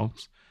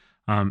themselves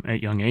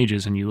at young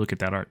ages, and you look at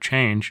that art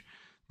change,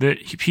 that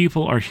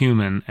people are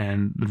human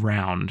and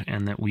round,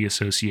 and that we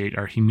associate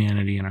our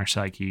humanity and our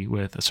psyche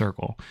with a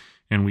circle,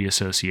 and we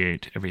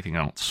associate everything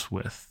else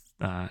with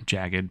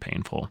jagged,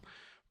 painful,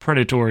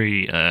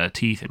 predatory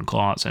teeth and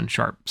claws and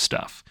sharp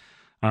stuff.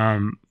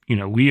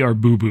 We are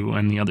boo-boo,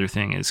 and the other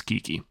thing is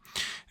kiki.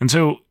 And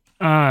so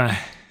the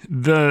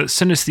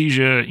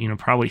synesthesia,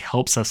 probably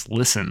helps us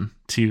listen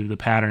to the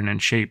pattern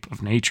and shape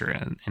of nature,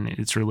 and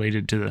it's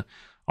related to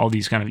all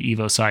these kind of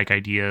evo-psych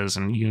ideas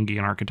and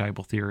Jungian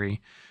archetypal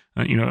theory.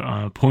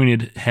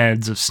 Pointed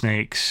heads of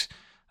snakes,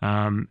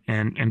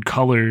 and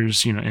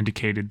colors,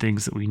 indicated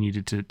things that we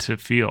needed to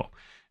feel.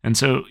 And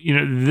so,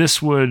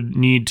 this would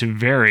need to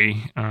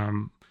vary.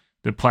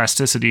 The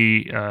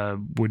plasticity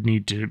would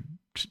need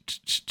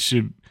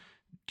to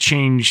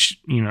change,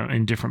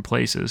 in different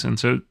places. And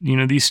so,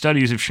 these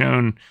studies have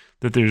shown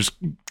that there's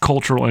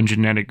cultural and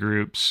genetic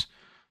groups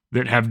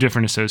that have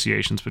different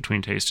associations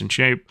between taste and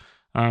shape.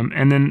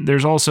 And then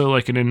there's also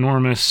like an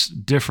enormous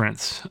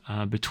difference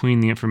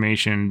between the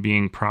information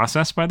being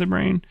processed by the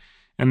brain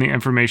and the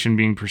information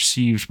being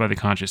perceived by the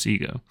conscious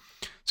ego.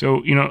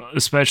 So,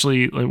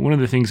 especially like one of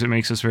the things that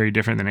makes us very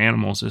different than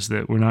animals is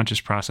that we're not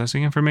just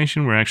processing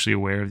information, we're actually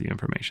aware of the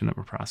information that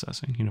we're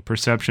processing.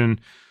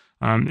 Perception,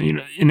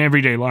 in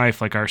everyday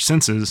life, like our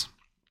senses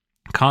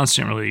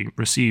constantly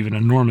receive an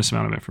enormous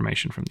amount of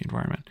information from the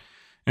environment.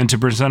 And to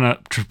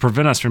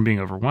prevent us from being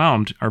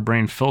overwhelmed, our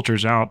brain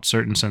filters out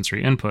certain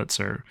sensory inputs,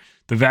 or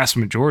the vast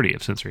majority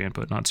of sensory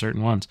input, not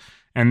certain ones,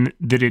 and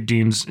that it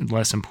deems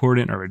less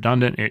important or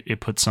redundant. It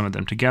puts some of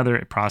them together,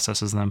 it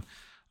processes them.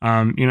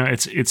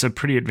 It's a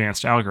pretty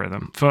advanced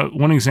algorithm. So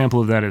one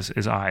example of that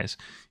is eyes.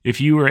 If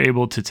you were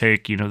able to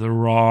take, the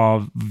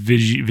raw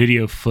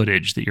video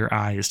footage that your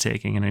eye is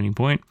taking at any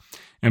point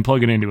and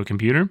plug it into a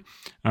computer,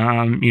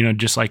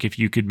 just like if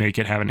you could make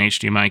it have an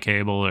HDMI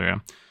cable or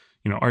a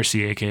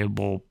RCA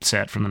cable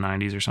set from the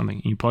 90s or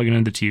something. You plug it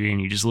into the TV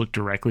and you just look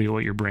directly at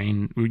what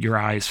your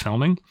eye is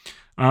filming.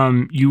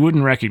 You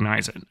wouldn't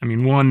recognize it. I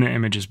mean, 1, the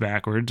image is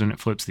backwards and it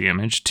flips the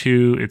image.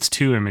 2, it's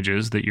 2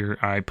 images that your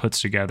eye puts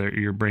together,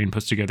 your brain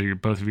puts together,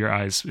 both of your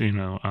eyes,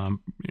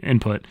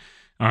 input.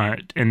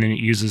 And then it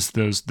uses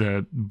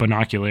the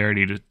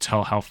binocularity to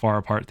tell how far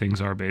apart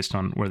things are based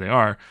on where they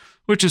are,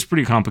 which is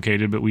pretty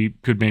complicated, but we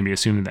could maybe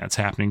assume that that's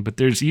happening. But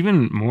there's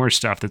even more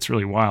stuff that's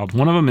really wild.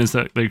 One of them is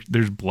that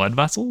there's blood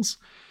vessels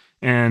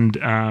and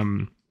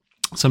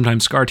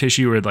sometimes scar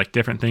tissue or like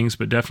different things,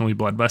 but definitely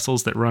blood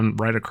vessels that run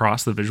right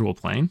across the visual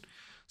plane.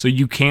 So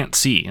you can't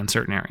see in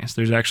certain areas.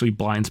 There's actually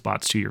blind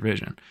spots to your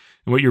vision.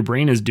 And what your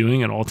brain is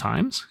doing at all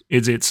times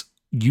is it's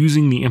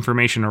using the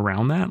information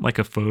around that, like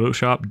a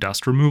Photoshop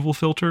dust removal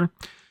filter,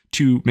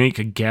 to make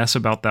a guess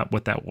about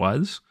what that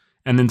was,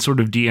 and then sort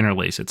of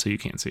de-interlace it so you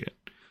can't see it.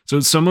 So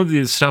some of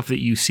the stuff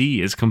that you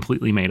see is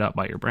completely made up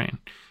by your brain.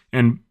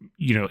 And,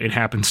 it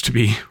happens to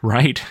be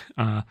right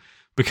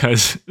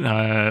because,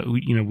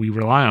 we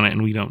rely on it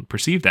and we don't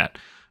perceive that.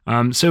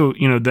 So,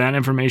 that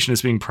information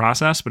is being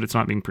processed, but it's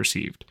not being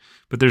perceived.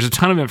 But there's a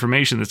ton of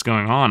information that's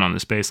going on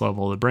this base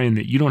level of the brain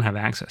that you don't have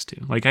access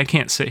to. Like, I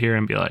can't sit here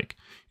and be like,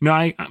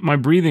 my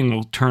breathing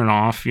will turn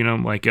off,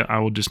 like I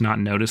will just not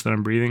notice that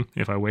I'm breathing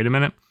if I wait a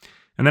minute.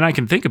 And then I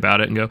can think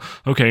about it and go,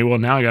 okay, well,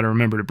 now I got to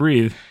remember to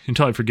breathe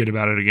until I forget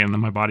about it again.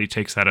 Then my body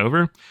takes that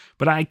over.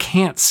 But I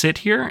can't sit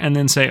here and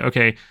then say,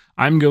 okay,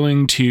 I'm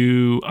going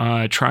to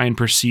try and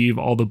perceive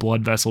all the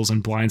blood vessels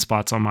and blind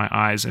spots on my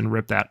eyes and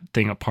rip that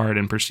thing apart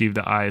and perceive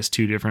the eye as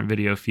two different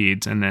video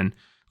feeds. And then,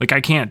 like, I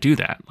can't do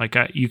that. Like,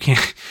 you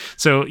can't.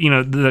 So,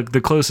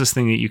 the closest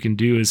thing that you can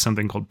do is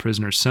something called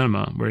prisoner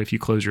cinema, where if you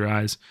close your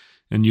eyes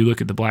and you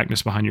look at the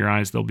blackness behind your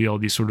eyes, there'll be all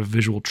these sort of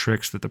visual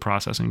tricks that the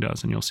processing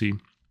does, and you'll see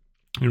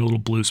little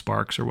blue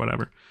sparks or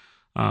whatever.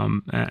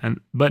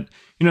 But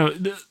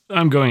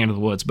I'm going into the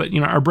woods, but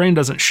our brain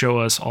doesn't show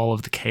us all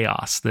of the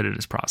chaos that it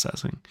is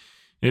processing.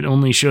 It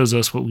only shows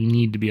us what we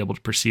need to be able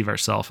to perceive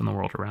ourselves and the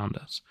world around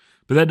us.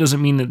 But that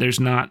doesn't mean that there's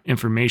not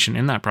information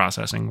in that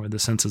processing where the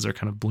senses are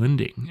kind of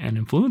blending and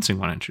influencing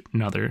one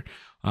another.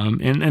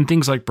 And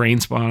things like brain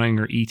spotting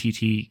or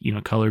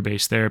ETT,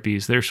 color-based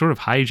therapies, they're sort of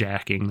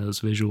hijacking those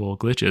visual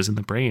glitches in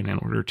the brain in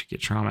order to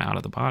get trauma out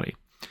of the body.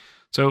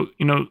 So,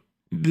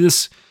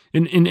 this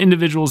in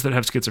individuals that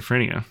have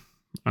schizophrenia,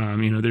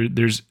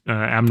 there's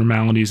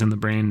abnormalities in the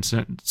brain,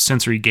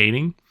 sensory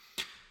gating.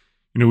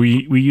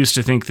 We used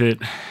to think that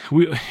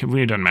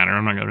it doesn't matter.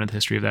 I'm not going into the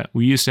history of that.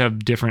 We used to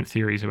have different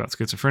theories about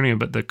schizophrenia,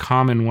 but the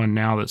common one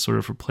now that sort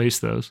of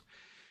replaced those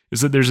is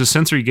that there's a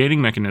sensory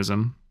gating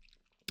mechanism.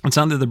 It's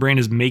not that the brain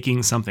is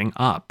making something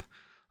up.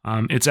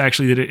 It's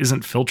actually that it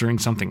isn't filtering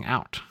something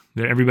out.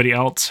 That everybody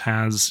else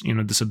has,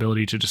 this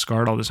ability to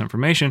discard all this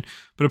information,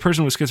 but a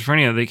person with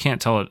schizophrenia, they can't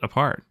tell it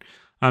apart.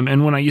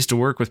 And when I used to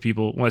work with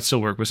people, well, I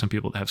still work with some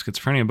people that have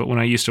schizophrenia, but when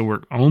I used to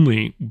work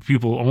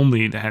people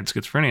only that had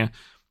schizophrenia,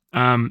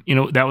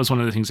 that was one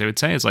of the things they would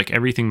say is like,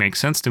 everything makes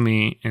sense to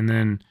me. And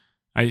then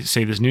I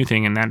say this new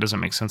thing and that doesn't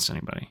make sense to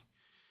anybody.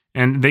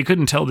 And they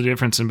couldn't tell the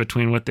difference in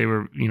between what they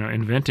were,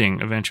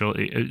 inventing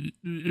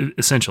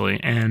essentially,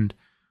 and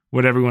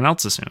what everyone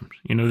else assumed.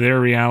 Their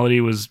reality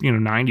was,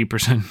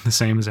 90% the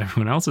same as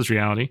everyone else's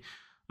reality.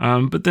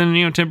 But then,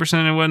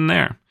 10% it wasn't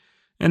there.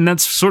 And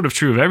that's sort of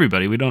true of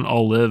everybody. We don't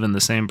all live in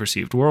the same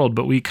perceived world,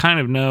 but we kind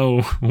of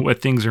know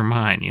what things are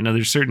mine.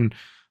 There's certain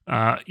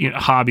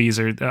hobbies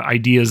or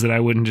ideas that I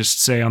wouldn't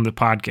just say on the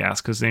podcast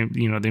because they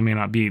may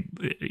not be.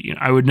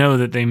 I would know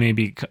that they may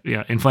be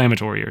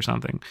inflammatory or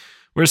something.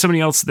 Whereas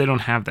somebody else, they don't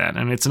have that,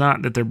 and it's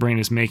not that their brain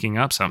is making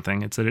up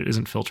something; it's that it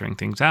isn't filtering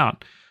things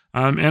out.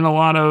 And a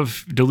lot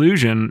of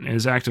delusion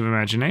is active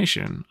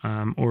imagination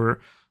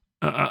or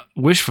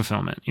wish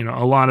fulfillment.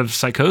 A lot of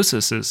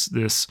psychosis is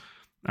this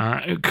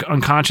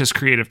unconscious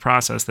creative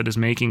process that is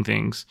making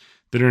things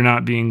that are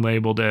not being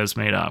labeled as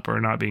made up or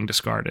not being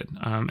discarded.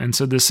 And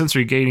so this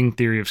sensory gating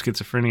theory of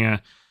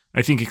schizophrenia,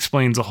 I think,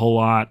 explains a whole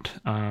lot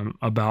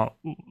about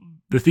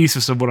the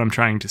thesis of what I'm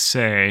trying to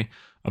say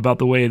about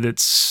the way that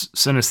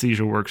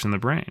synesthesia works in the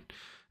brain.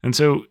 And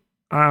so,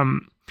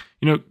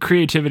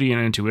 creativity and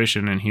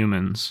intuition in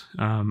humans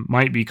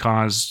might be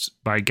caused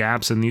by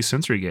gaps in these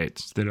sensory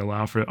gates that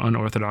allow for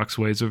unorthodox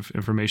ways of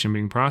information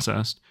being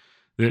processed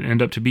that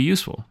end up to be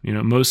useful.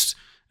 Most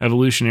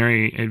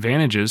evolutionary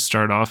advantages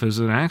start off as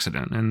an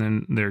accident and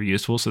then they're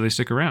useful, so they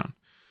stick around.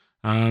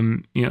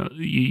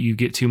 You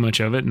get too much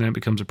of it and then it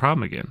becomes a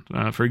problem again.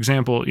 For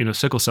example,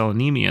 sickle cell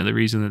anemia, the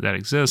reason that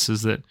exists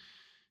is that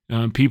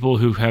people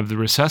who have the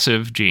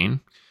recessive gene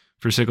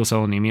for sickle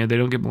cell anemia, they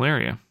don't get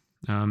malaria.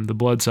 The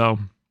blood cell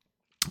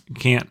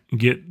can't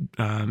get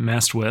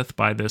messed with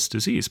by this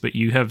disease, but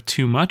you have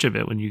too much of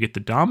it when you get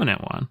the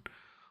dominant one.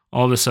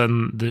 All of a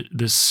sudden,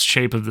 this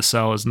shape of the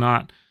cell is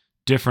not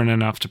different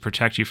enough to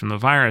protect you from the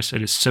virus.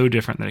 It is so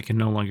different that it can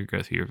no longer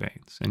go through your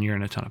veins, and you're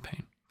in a ton of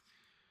pain.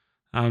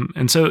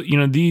 And so,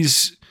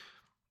 these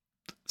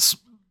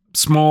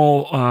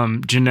small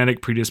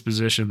genetic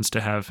predispositions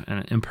to have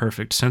an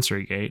imperfect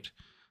sensory gate,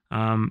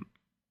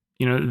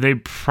 they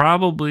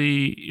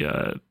probably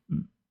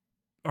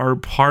are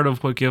part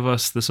of what give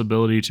us this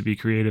ability to be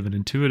creative and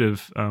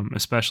intuitive,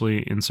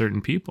 especially in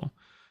certain people.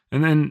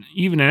 And then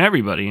even in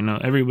everybody,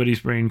 everybody's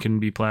brain can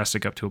be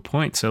plastic up to a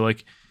point. So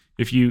like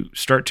if you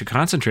start to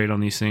concentrate on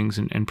these things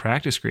and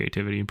practice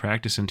creativity and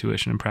practice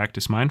intuition and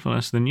practice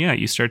mindfulness, then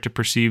you start to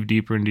perceive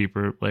deeper and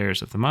deeper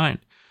layers of the mind.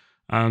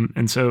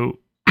 And so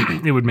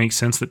it would make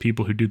sense that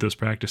people who do those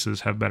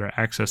practices have better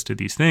access to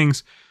these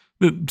things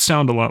that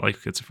sound a lot like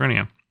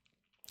schizophrenia.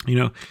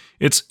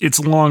 It's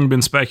long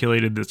been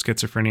speculated that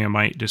schizophrenia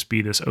might just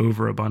be this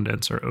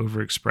overabundance or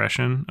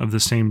overexpression of the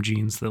same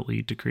genes that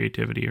lead to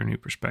creativity or new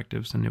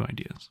perspectives and new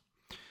ideas.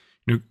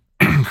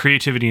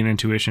 Creativity and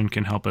intuition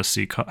can help us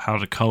see how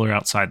to color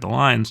outside the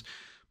lines,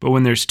 but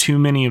when there's too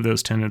many of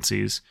those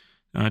tendencies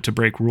to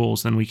break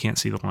rules, then we can't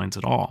see the lines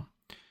at all.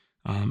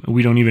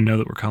 We don't even know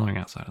that we're coloring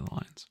outside of the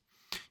lines.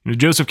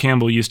 Joseph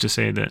Campbell used to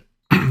say that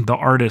the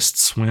artist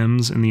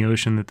swims in the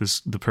ocean that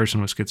the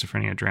person with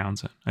schizophrenia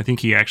drowns in. I think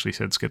he actually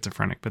said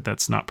schizophrenic, but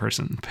that's not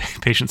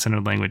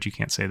patient-centered language. You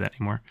can't say that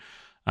anymore.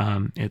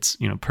 It's,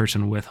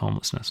 person with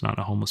homelessness, not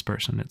a homeless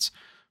person. It's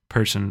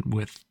person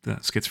with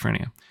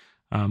schizophrenia,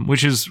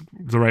 which is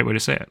the right way to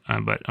say it.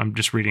 But I'm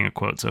just reading a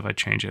quote, so if I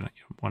change it, I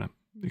want to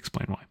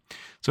explain why.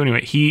 So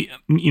anyway, he,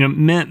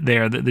 meant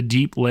there that the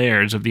deep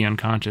layers of the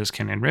unconscious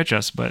can enrich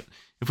us, but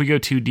if we go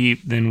too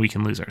deep, then we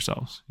can lose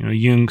ourselves.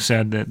 Jung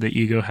said that the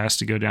ego has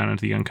to go down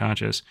into the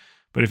unconscious,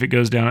 but if it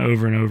goes down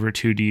over and over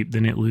too deep,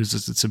 then it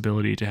loses its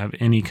ability to have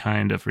any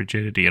kind of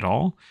rigidity at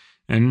all.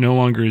 And no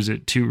longer is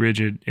it too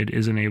rigid, it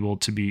isn't able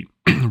to be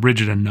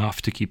rigid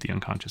enough to keep the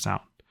unconscious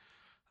out.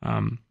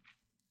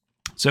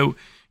 So,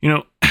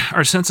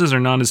 our senses are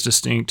not as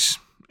distinct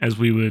as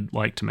we would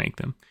like to make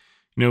them.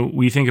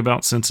 We think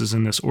about senses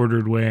in this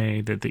ordered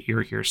way that the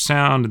ear hears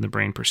sound and the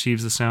brain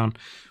perceives the sound,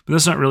 but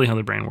that's not really how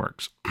the brain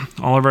works.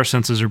 All of our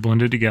senses are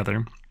blended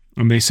together,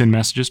 and they send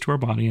messages to our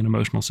body and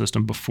emotional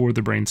system before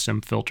the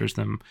brainstem filters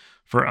them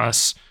for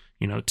us,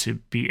 to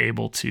be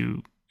able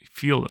to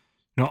feel them.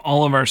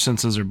 All of our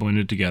senses are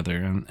blended together,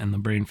 and the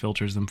brain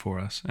filters them for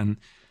us. And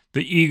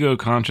the ego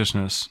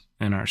consciousness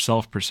and our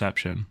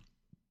self-perception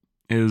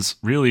is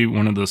really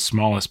one of the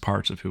smallest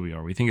parts of who we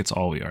are. We think it's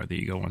all we are. The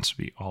ego wants to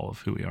be all of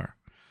who we are.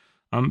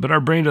 But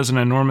our brain does an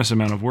enormous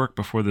amount of work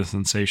before the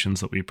sensations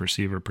that we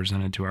perceive are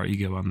presented to our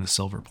ego on this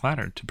silver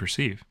platter to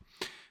perceive.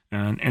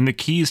 And the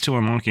keys to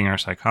unlocking our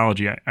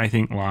psychology, I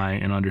think, lie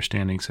in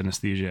understanding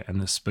synesthesia and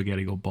this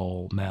spaghetti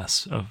bowl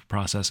mess of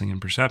processing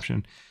and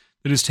perception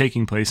that is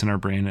taking place in our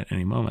brain at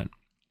any moment.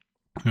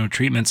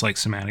 Treatments like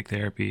somatic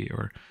therapy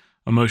or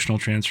emotional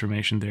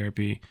transformation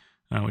therapy,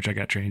 which I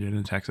got trained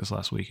in Texas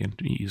last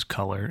weekend, use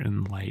color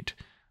and light.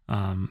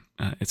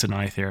 It's an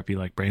eye therapy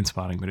like brain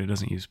spotting, but it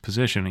doesn't use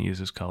position. It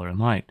uses color and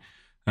light.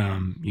 You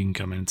can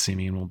come in and see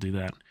me and we'll do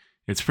that.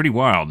 It's pretty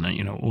wild.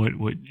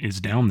 What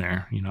is down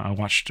there. I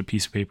watched a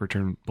piece of paper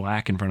turn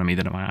black in front of me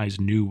that my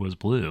eyes knew was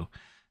blue.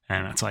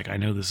 And it's like, I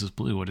know this is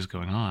blue. What is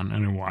going on?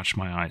 And I watched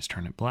my eyes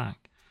turn it black.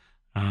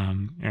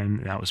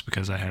 And that was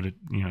because I had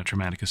a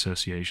traumatic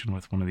association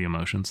with one of the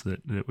emotions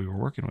that we were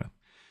working with.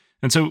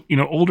 And so,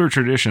 older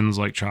traditions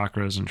like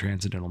chakras and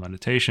transcendental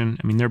meditation,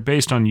 they're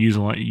based on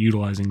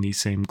utilizing these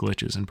same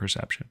glitches in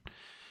perception.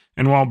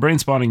 And while brain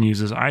spotting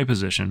uses eye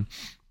position,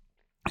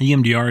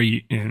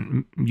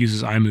 EMDR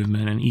uses eye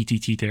movement, and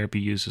ETT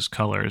therapy uses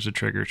color as a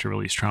trigger to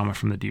release trauma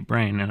from the deep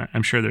brain. And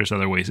I'm sure there's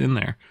other ways in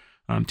there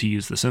to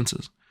use the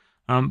senses.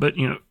 But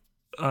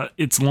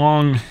it's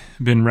long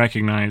been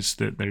recognized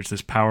that there's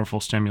this powerful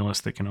stimulus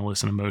that can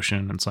elicit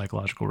emotion and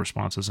psychological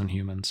responses in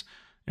humans.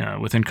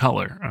 Within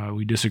color,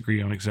 we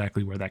disagree on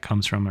exactly where that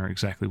comes from or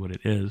exactly what it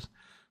is,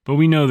 but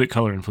we know that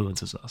color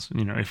influences us.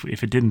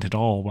 If it didn't at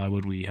all, why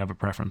would we have a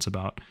preference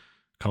about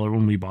color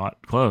when we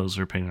bought clothes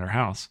or painted our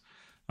house?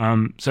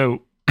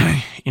 So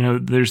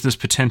there's this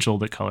potential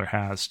that color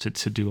has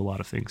to do a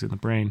lot of things in the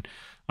brain,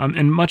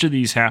 and much of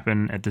these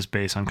happen at this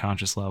base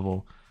unconscious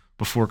level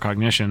before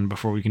cognition,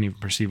 before we can even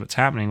perceive what's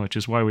happening, which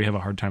is why we have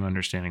a hard time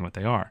understanding what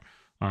they are,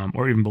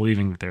 or even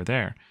believing that they're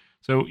there.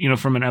 So,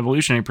 from an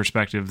evolutionary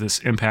perspective, this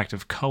impact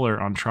of color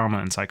on trauma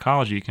and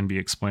psychology can be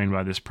explained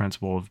by this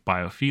principle of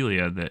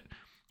biophilia that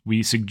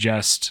we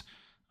suggest,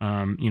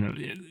 or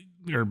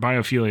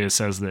biophilia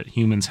says that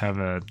humans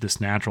have this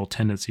natural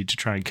tendency to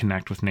try and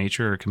connect with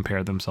nature or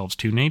compare themselves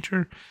to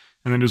nature.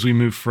 And then as we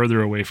move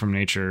further away from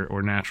nature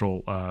or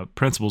natural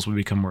principles, we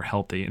become more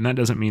healthy. And that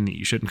doesn't mean that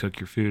you shouldn't cook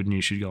your food and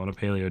you should go on a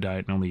paleo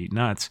diet and only eat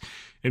nuts.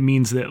 It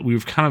means that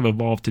we've kind of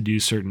evolved to do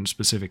certain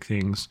specific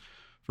things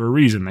for a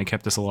reason. They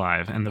kept us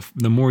alive. And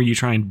the more you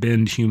try and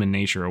bend human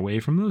nature away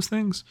from those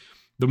things,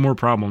 the more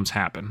problems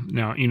happen.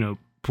 Now,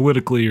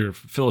 politically or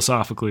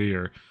philosophically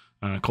or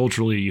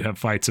culturally, you have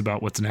fights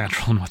about what's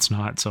natural and what's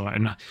not. So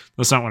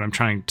that's not what I'm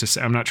trying to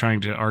say. I'm not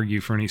trying to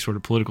argue for any sort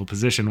of political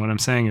position. What I'm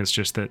saying is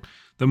just that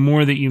the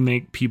more that you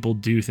make people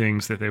do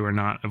things that they were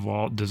not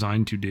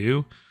designed to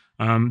do,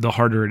 the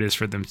harder it is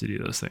for them to do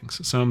those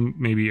things. Some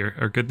maybe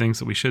are good things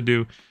that we should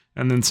do,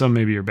 and then some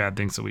maybe are bad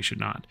things that we should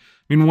not.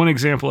 One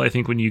example, I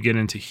think, when you get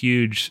into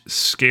huge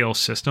scale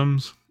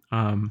systems,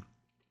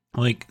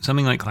 like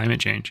something like climate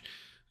change,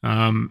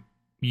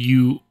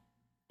 you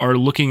are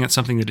looking at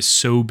something that is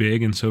so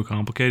big and so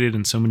complicated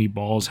and so many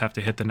balls have to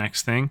hit the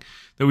next thing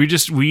that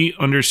we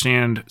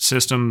understand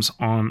systems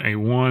on a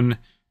 1,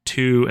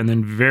 2, and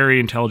then very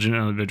intelligent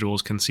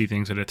individuals can see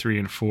things at a 3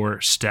 and 4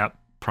 step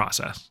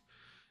process.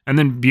 And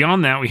then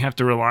beyond that, we have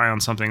to rely on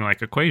something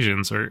like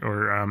equations or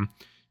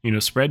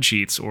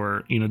spreadsheets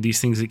or, these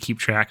things that keep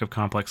track of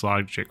complex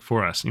logic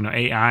for us.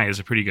 AI is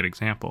a pretty good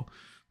example.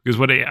 Because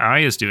what AI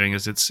is doing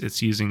is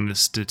it's using the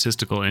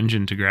statistical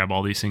engine to grab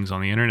all these things on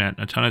the internet.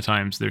 A ton of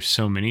times there's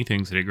so many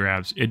things that it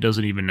grabs, it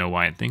doesn't even know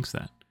why it thinks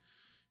that.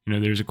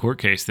 There's a court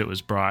case that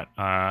was brought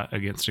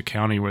against a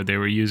county where they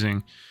were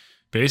using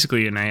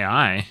basically an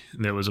AI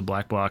that was a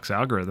black box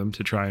algorithm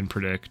to try and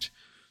predict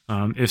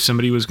if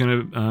somebody was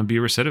going to be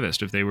a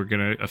recidivist, if they were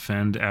going to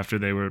offend after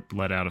they were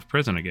let out of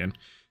prison again.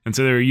 And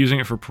so they were using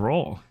it for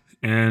parole.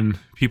 And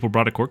people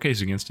brought a court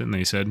case against it, and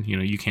they said,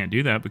 you can't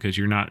do that because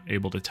you're not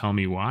able to tell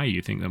me why you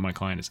think that my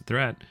client is a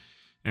threat.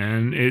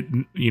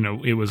 And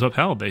it was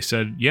upheld. They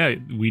said, yeah,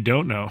 we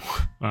don't know.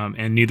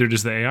 And neither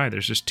does the AI.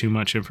 There's just too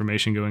much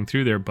information going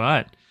through there,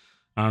 but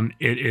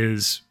it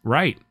is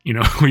right.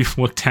 We've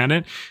looked at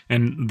it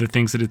and the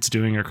things that it's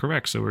doing are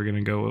correct. So we're going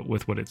to go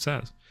with what it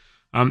says.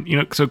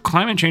 So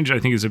climate change, I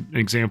think, is an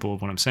example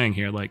of what I'm saying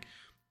here. Like,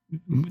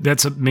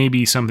 that's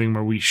maybe something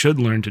where we should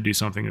learn to do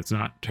something that's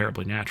not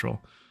terribly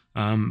natural,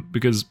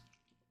 because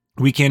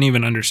we can't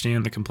even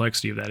understand the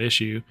complexity of that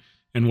issue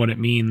and what it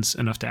means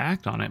enough to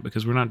act on it,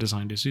 because we're not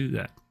designed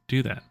to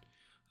do that.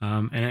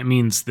 And it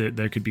means that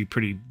there could be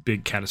pretty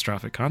big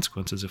catastrophic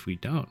consequences if we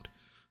don't.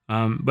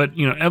 But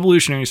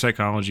evolutionary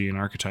psychology and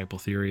archetypal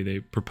theory,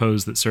 they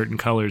propose that certain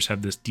colors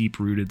have this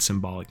deep-rooted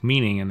symbolic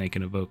meaning, and they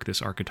can evoke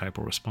this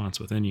archetypal response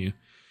within you.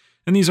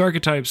 And these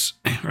archetypes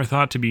are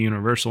thought to be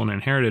universal and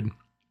inherited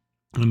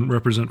and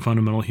represent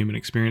fundamental human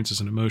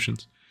experiences and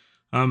emotions.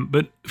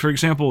 But for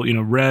example,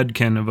 red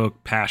can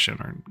evoke passion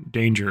or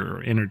danger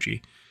or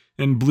energy,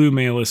 and blue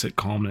may elicit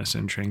calmness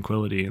and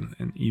tranquility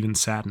and even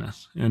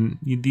sadness. And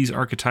these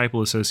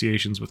archetypal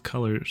associations with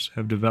colors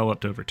have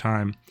developed over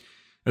time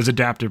as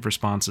adaptive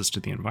responses to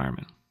the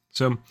environment.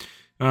 So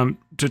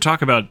to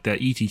talk about that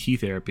ETT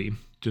therapy,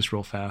 just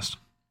real fast,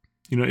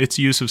 its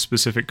use of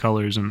specific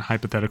colors and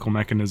hypothetical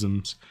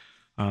mechanisms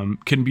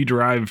can be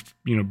derived,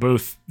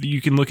 both,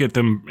 you can look at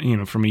them,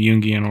 from a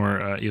Jungian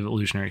or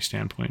evolutionary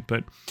standpoint,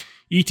 but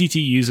ETT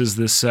uses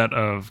this set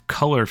of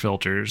color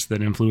filters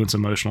that influence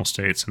emotional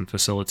states and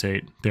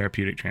facilitate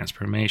therapeutic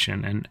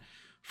transformation. And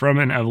from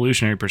an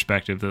evolutionary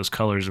perspective, those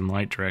colors and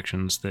light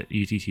directions that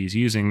ETT is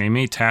using, they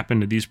may tap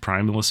into these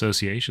primal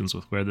associations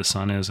with where the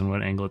sun is and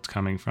what angle it's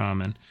coming from,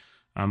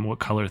 and what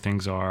color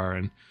things are.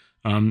 And,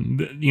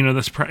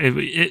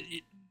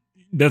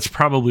 that's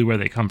probably where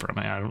they come from.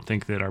 I don't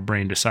think that our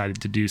brain decided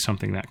to do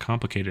something that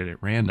complicated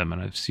at random,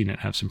 and I've seen it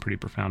have some pretty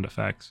profound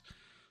effects.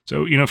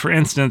 So, for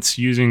instance,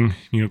 using,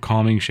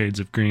 calming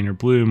shades of green or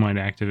blue might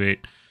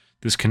activate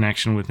this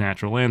connection with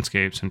natural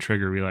landscapes and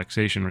trigger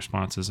relaxation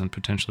responses and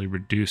potentially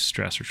reduce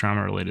stress or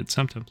trauma-related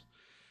symptoms.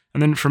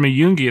 And then from a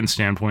Jungian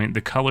standpoint,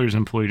 the colors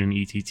employed in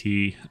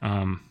ETT,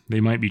 they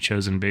might be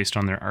chosen based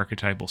on their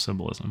archetypal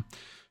symbolism.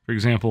 For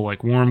example,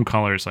 like warm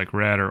colors like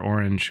red or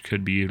orange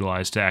could be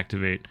utilized to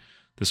activate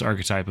this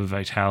archetype of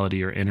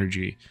vitality or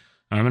energy.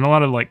 And a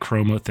lot of like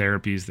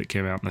chromotherapies that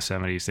came out in the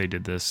 70s, they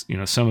did this.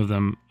 Some of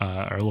them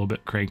are a little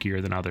bit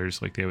crankier than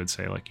others. Like they would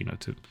say, like,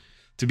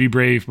 to be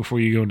brave before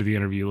you go into the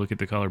interview, look at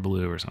the color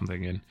blue or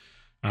something.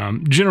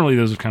 And generally,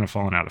 those have kind of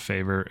fallen out of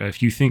favor.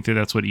 If you think that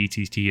that's what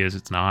ETT is,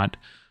 it's not.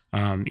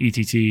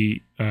 ETT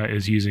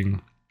is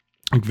using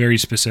very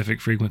specific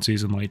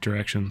frequencies and light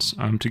directions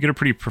to get a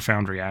pretty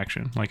profound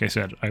reaction. Like I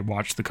said, I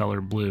watched the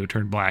color blue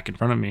turn black in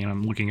front of me, and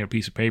I'm looking at a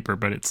piece of paper,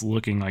 but it's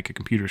looking like a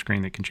computer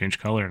screen that can change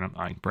color, and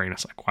my brain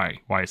is like,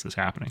 why is this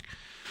happening?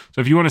 So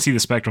if you want to see the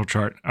spectral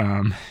chart,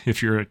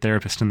 if you're a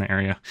therapist in the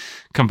area,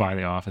 come by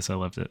the office. I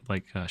love to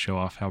show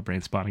off how brain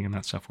spotting and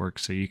that stuff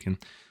works, so you can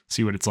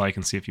see what it's like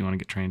and see if you want to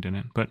get trained in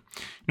it. But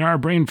our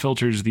brain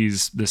filters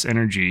this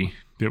energy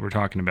that we're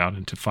talking about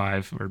into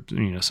 5 or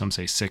some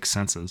say 6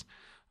 senses.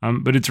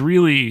 But it's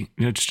really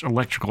just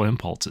electrical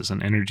impulses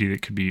and energy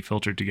that could be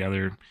filtered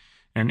together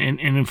and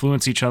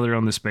influence each other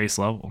on this base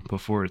level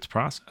before it's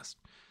processed.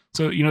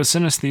 So,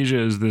 synesthesia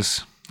is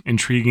this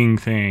intriguing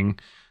thing,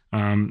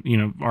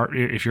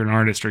 if you're an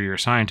artist or you're a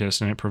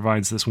scientist, and it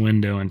provides this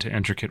window into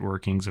intricate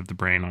workings of the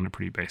brain on a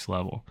pretty base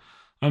level.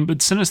 But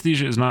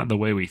synesthesia is not the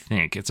way we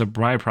think. It's a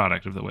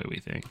byproduct of the way we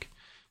think.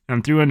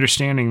 And through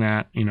understanding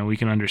that, we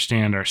can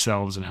understand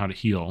ourselves and how to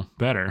heal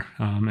better,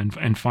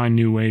 and find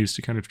new ways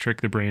to kind of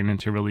trick the brain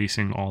into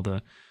releasing all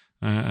the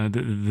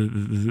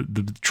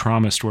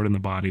trauma stored in the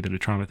body that a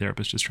trauma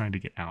therapist is trying to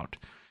get out.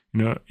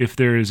 If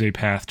there is a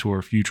path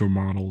toward future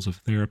models of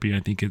therapy, I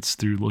think it's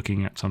through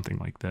looking at something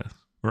like this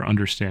or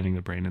understanding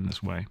the brain in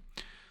this way.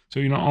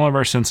 So, all of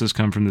our senses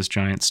come from this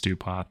giant stew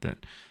pot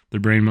that the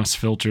brain must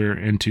filter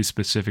into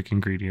specific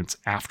ingredients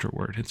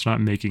afterward. It's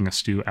not making a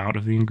stew out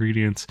of the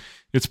ingredients.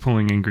 It's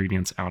pulling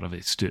ingredients out of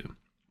a stew.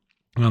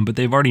 But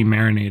they've already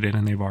marinated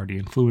and they've already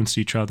influenced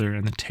each other,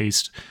 and the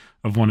taste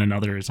of one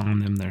another is on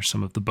them. There's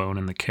some of the bone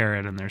in the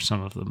carrot, and there's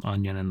some of the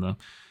onion and the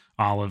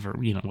olive, or,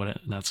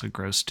 that's a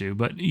gross stew.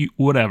 But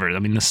whatever.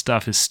 The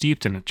stuff is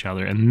steeped in each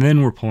other, and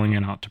then we're pulling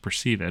it out to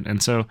perceive it.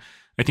 And so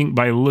I think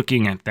by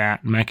looking at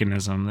that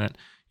mechanism, that,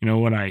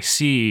 what I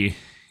see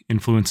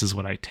influences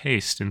what I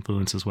taste,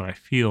 influences what I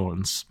feel,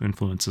 and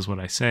influences what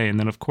I say. And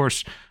then, of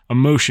course,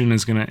 emotion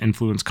is going to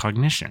influence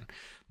cognition.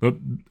 But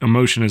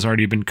emotion has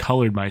already been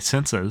colored by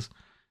senses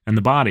and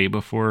the body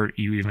before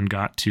you even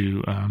got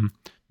to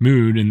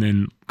mood, and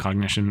then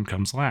cognition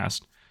comes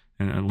last,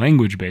 and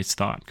language-based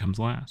thought comes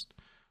last.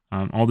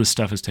 All this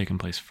stuff has taken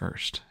place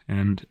first.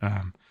 And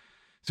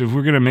so if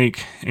we're going to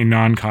make a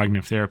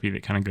non-cognitive therapy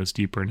that kind of goes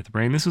deeper into the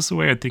brain, this is the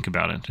way I think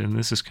about it. And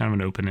this is kind of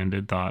an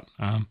open-ended thought.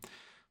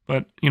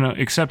 But,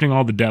 accepting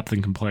all the depth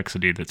and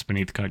complexity that's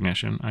beneath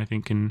cognition, I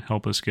think can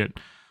help us get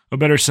a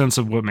better sense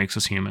of what makes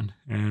us human.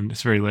 And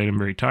it's very late. I'm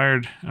very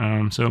tired.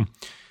 So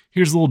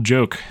here's a little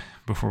joke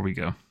before we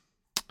go.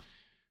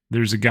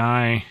 There's a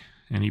guy,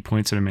 and he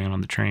points at a man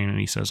on the train, and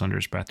he says under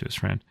his breath to his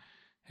friend,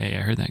 "Hey,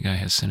 I heard that guy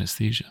has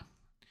synesthesia."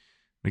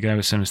 The guy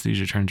with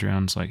synesthesia turns around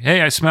and is like,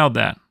 "Hey, I smelled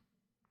that."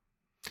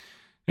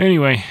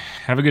 Anyway,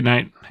 have a good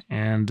night,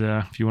 and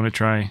if you want to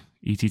try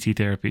ETT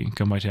therapy,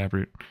 come by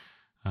Taproot.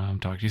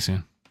 Talk to you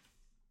soon.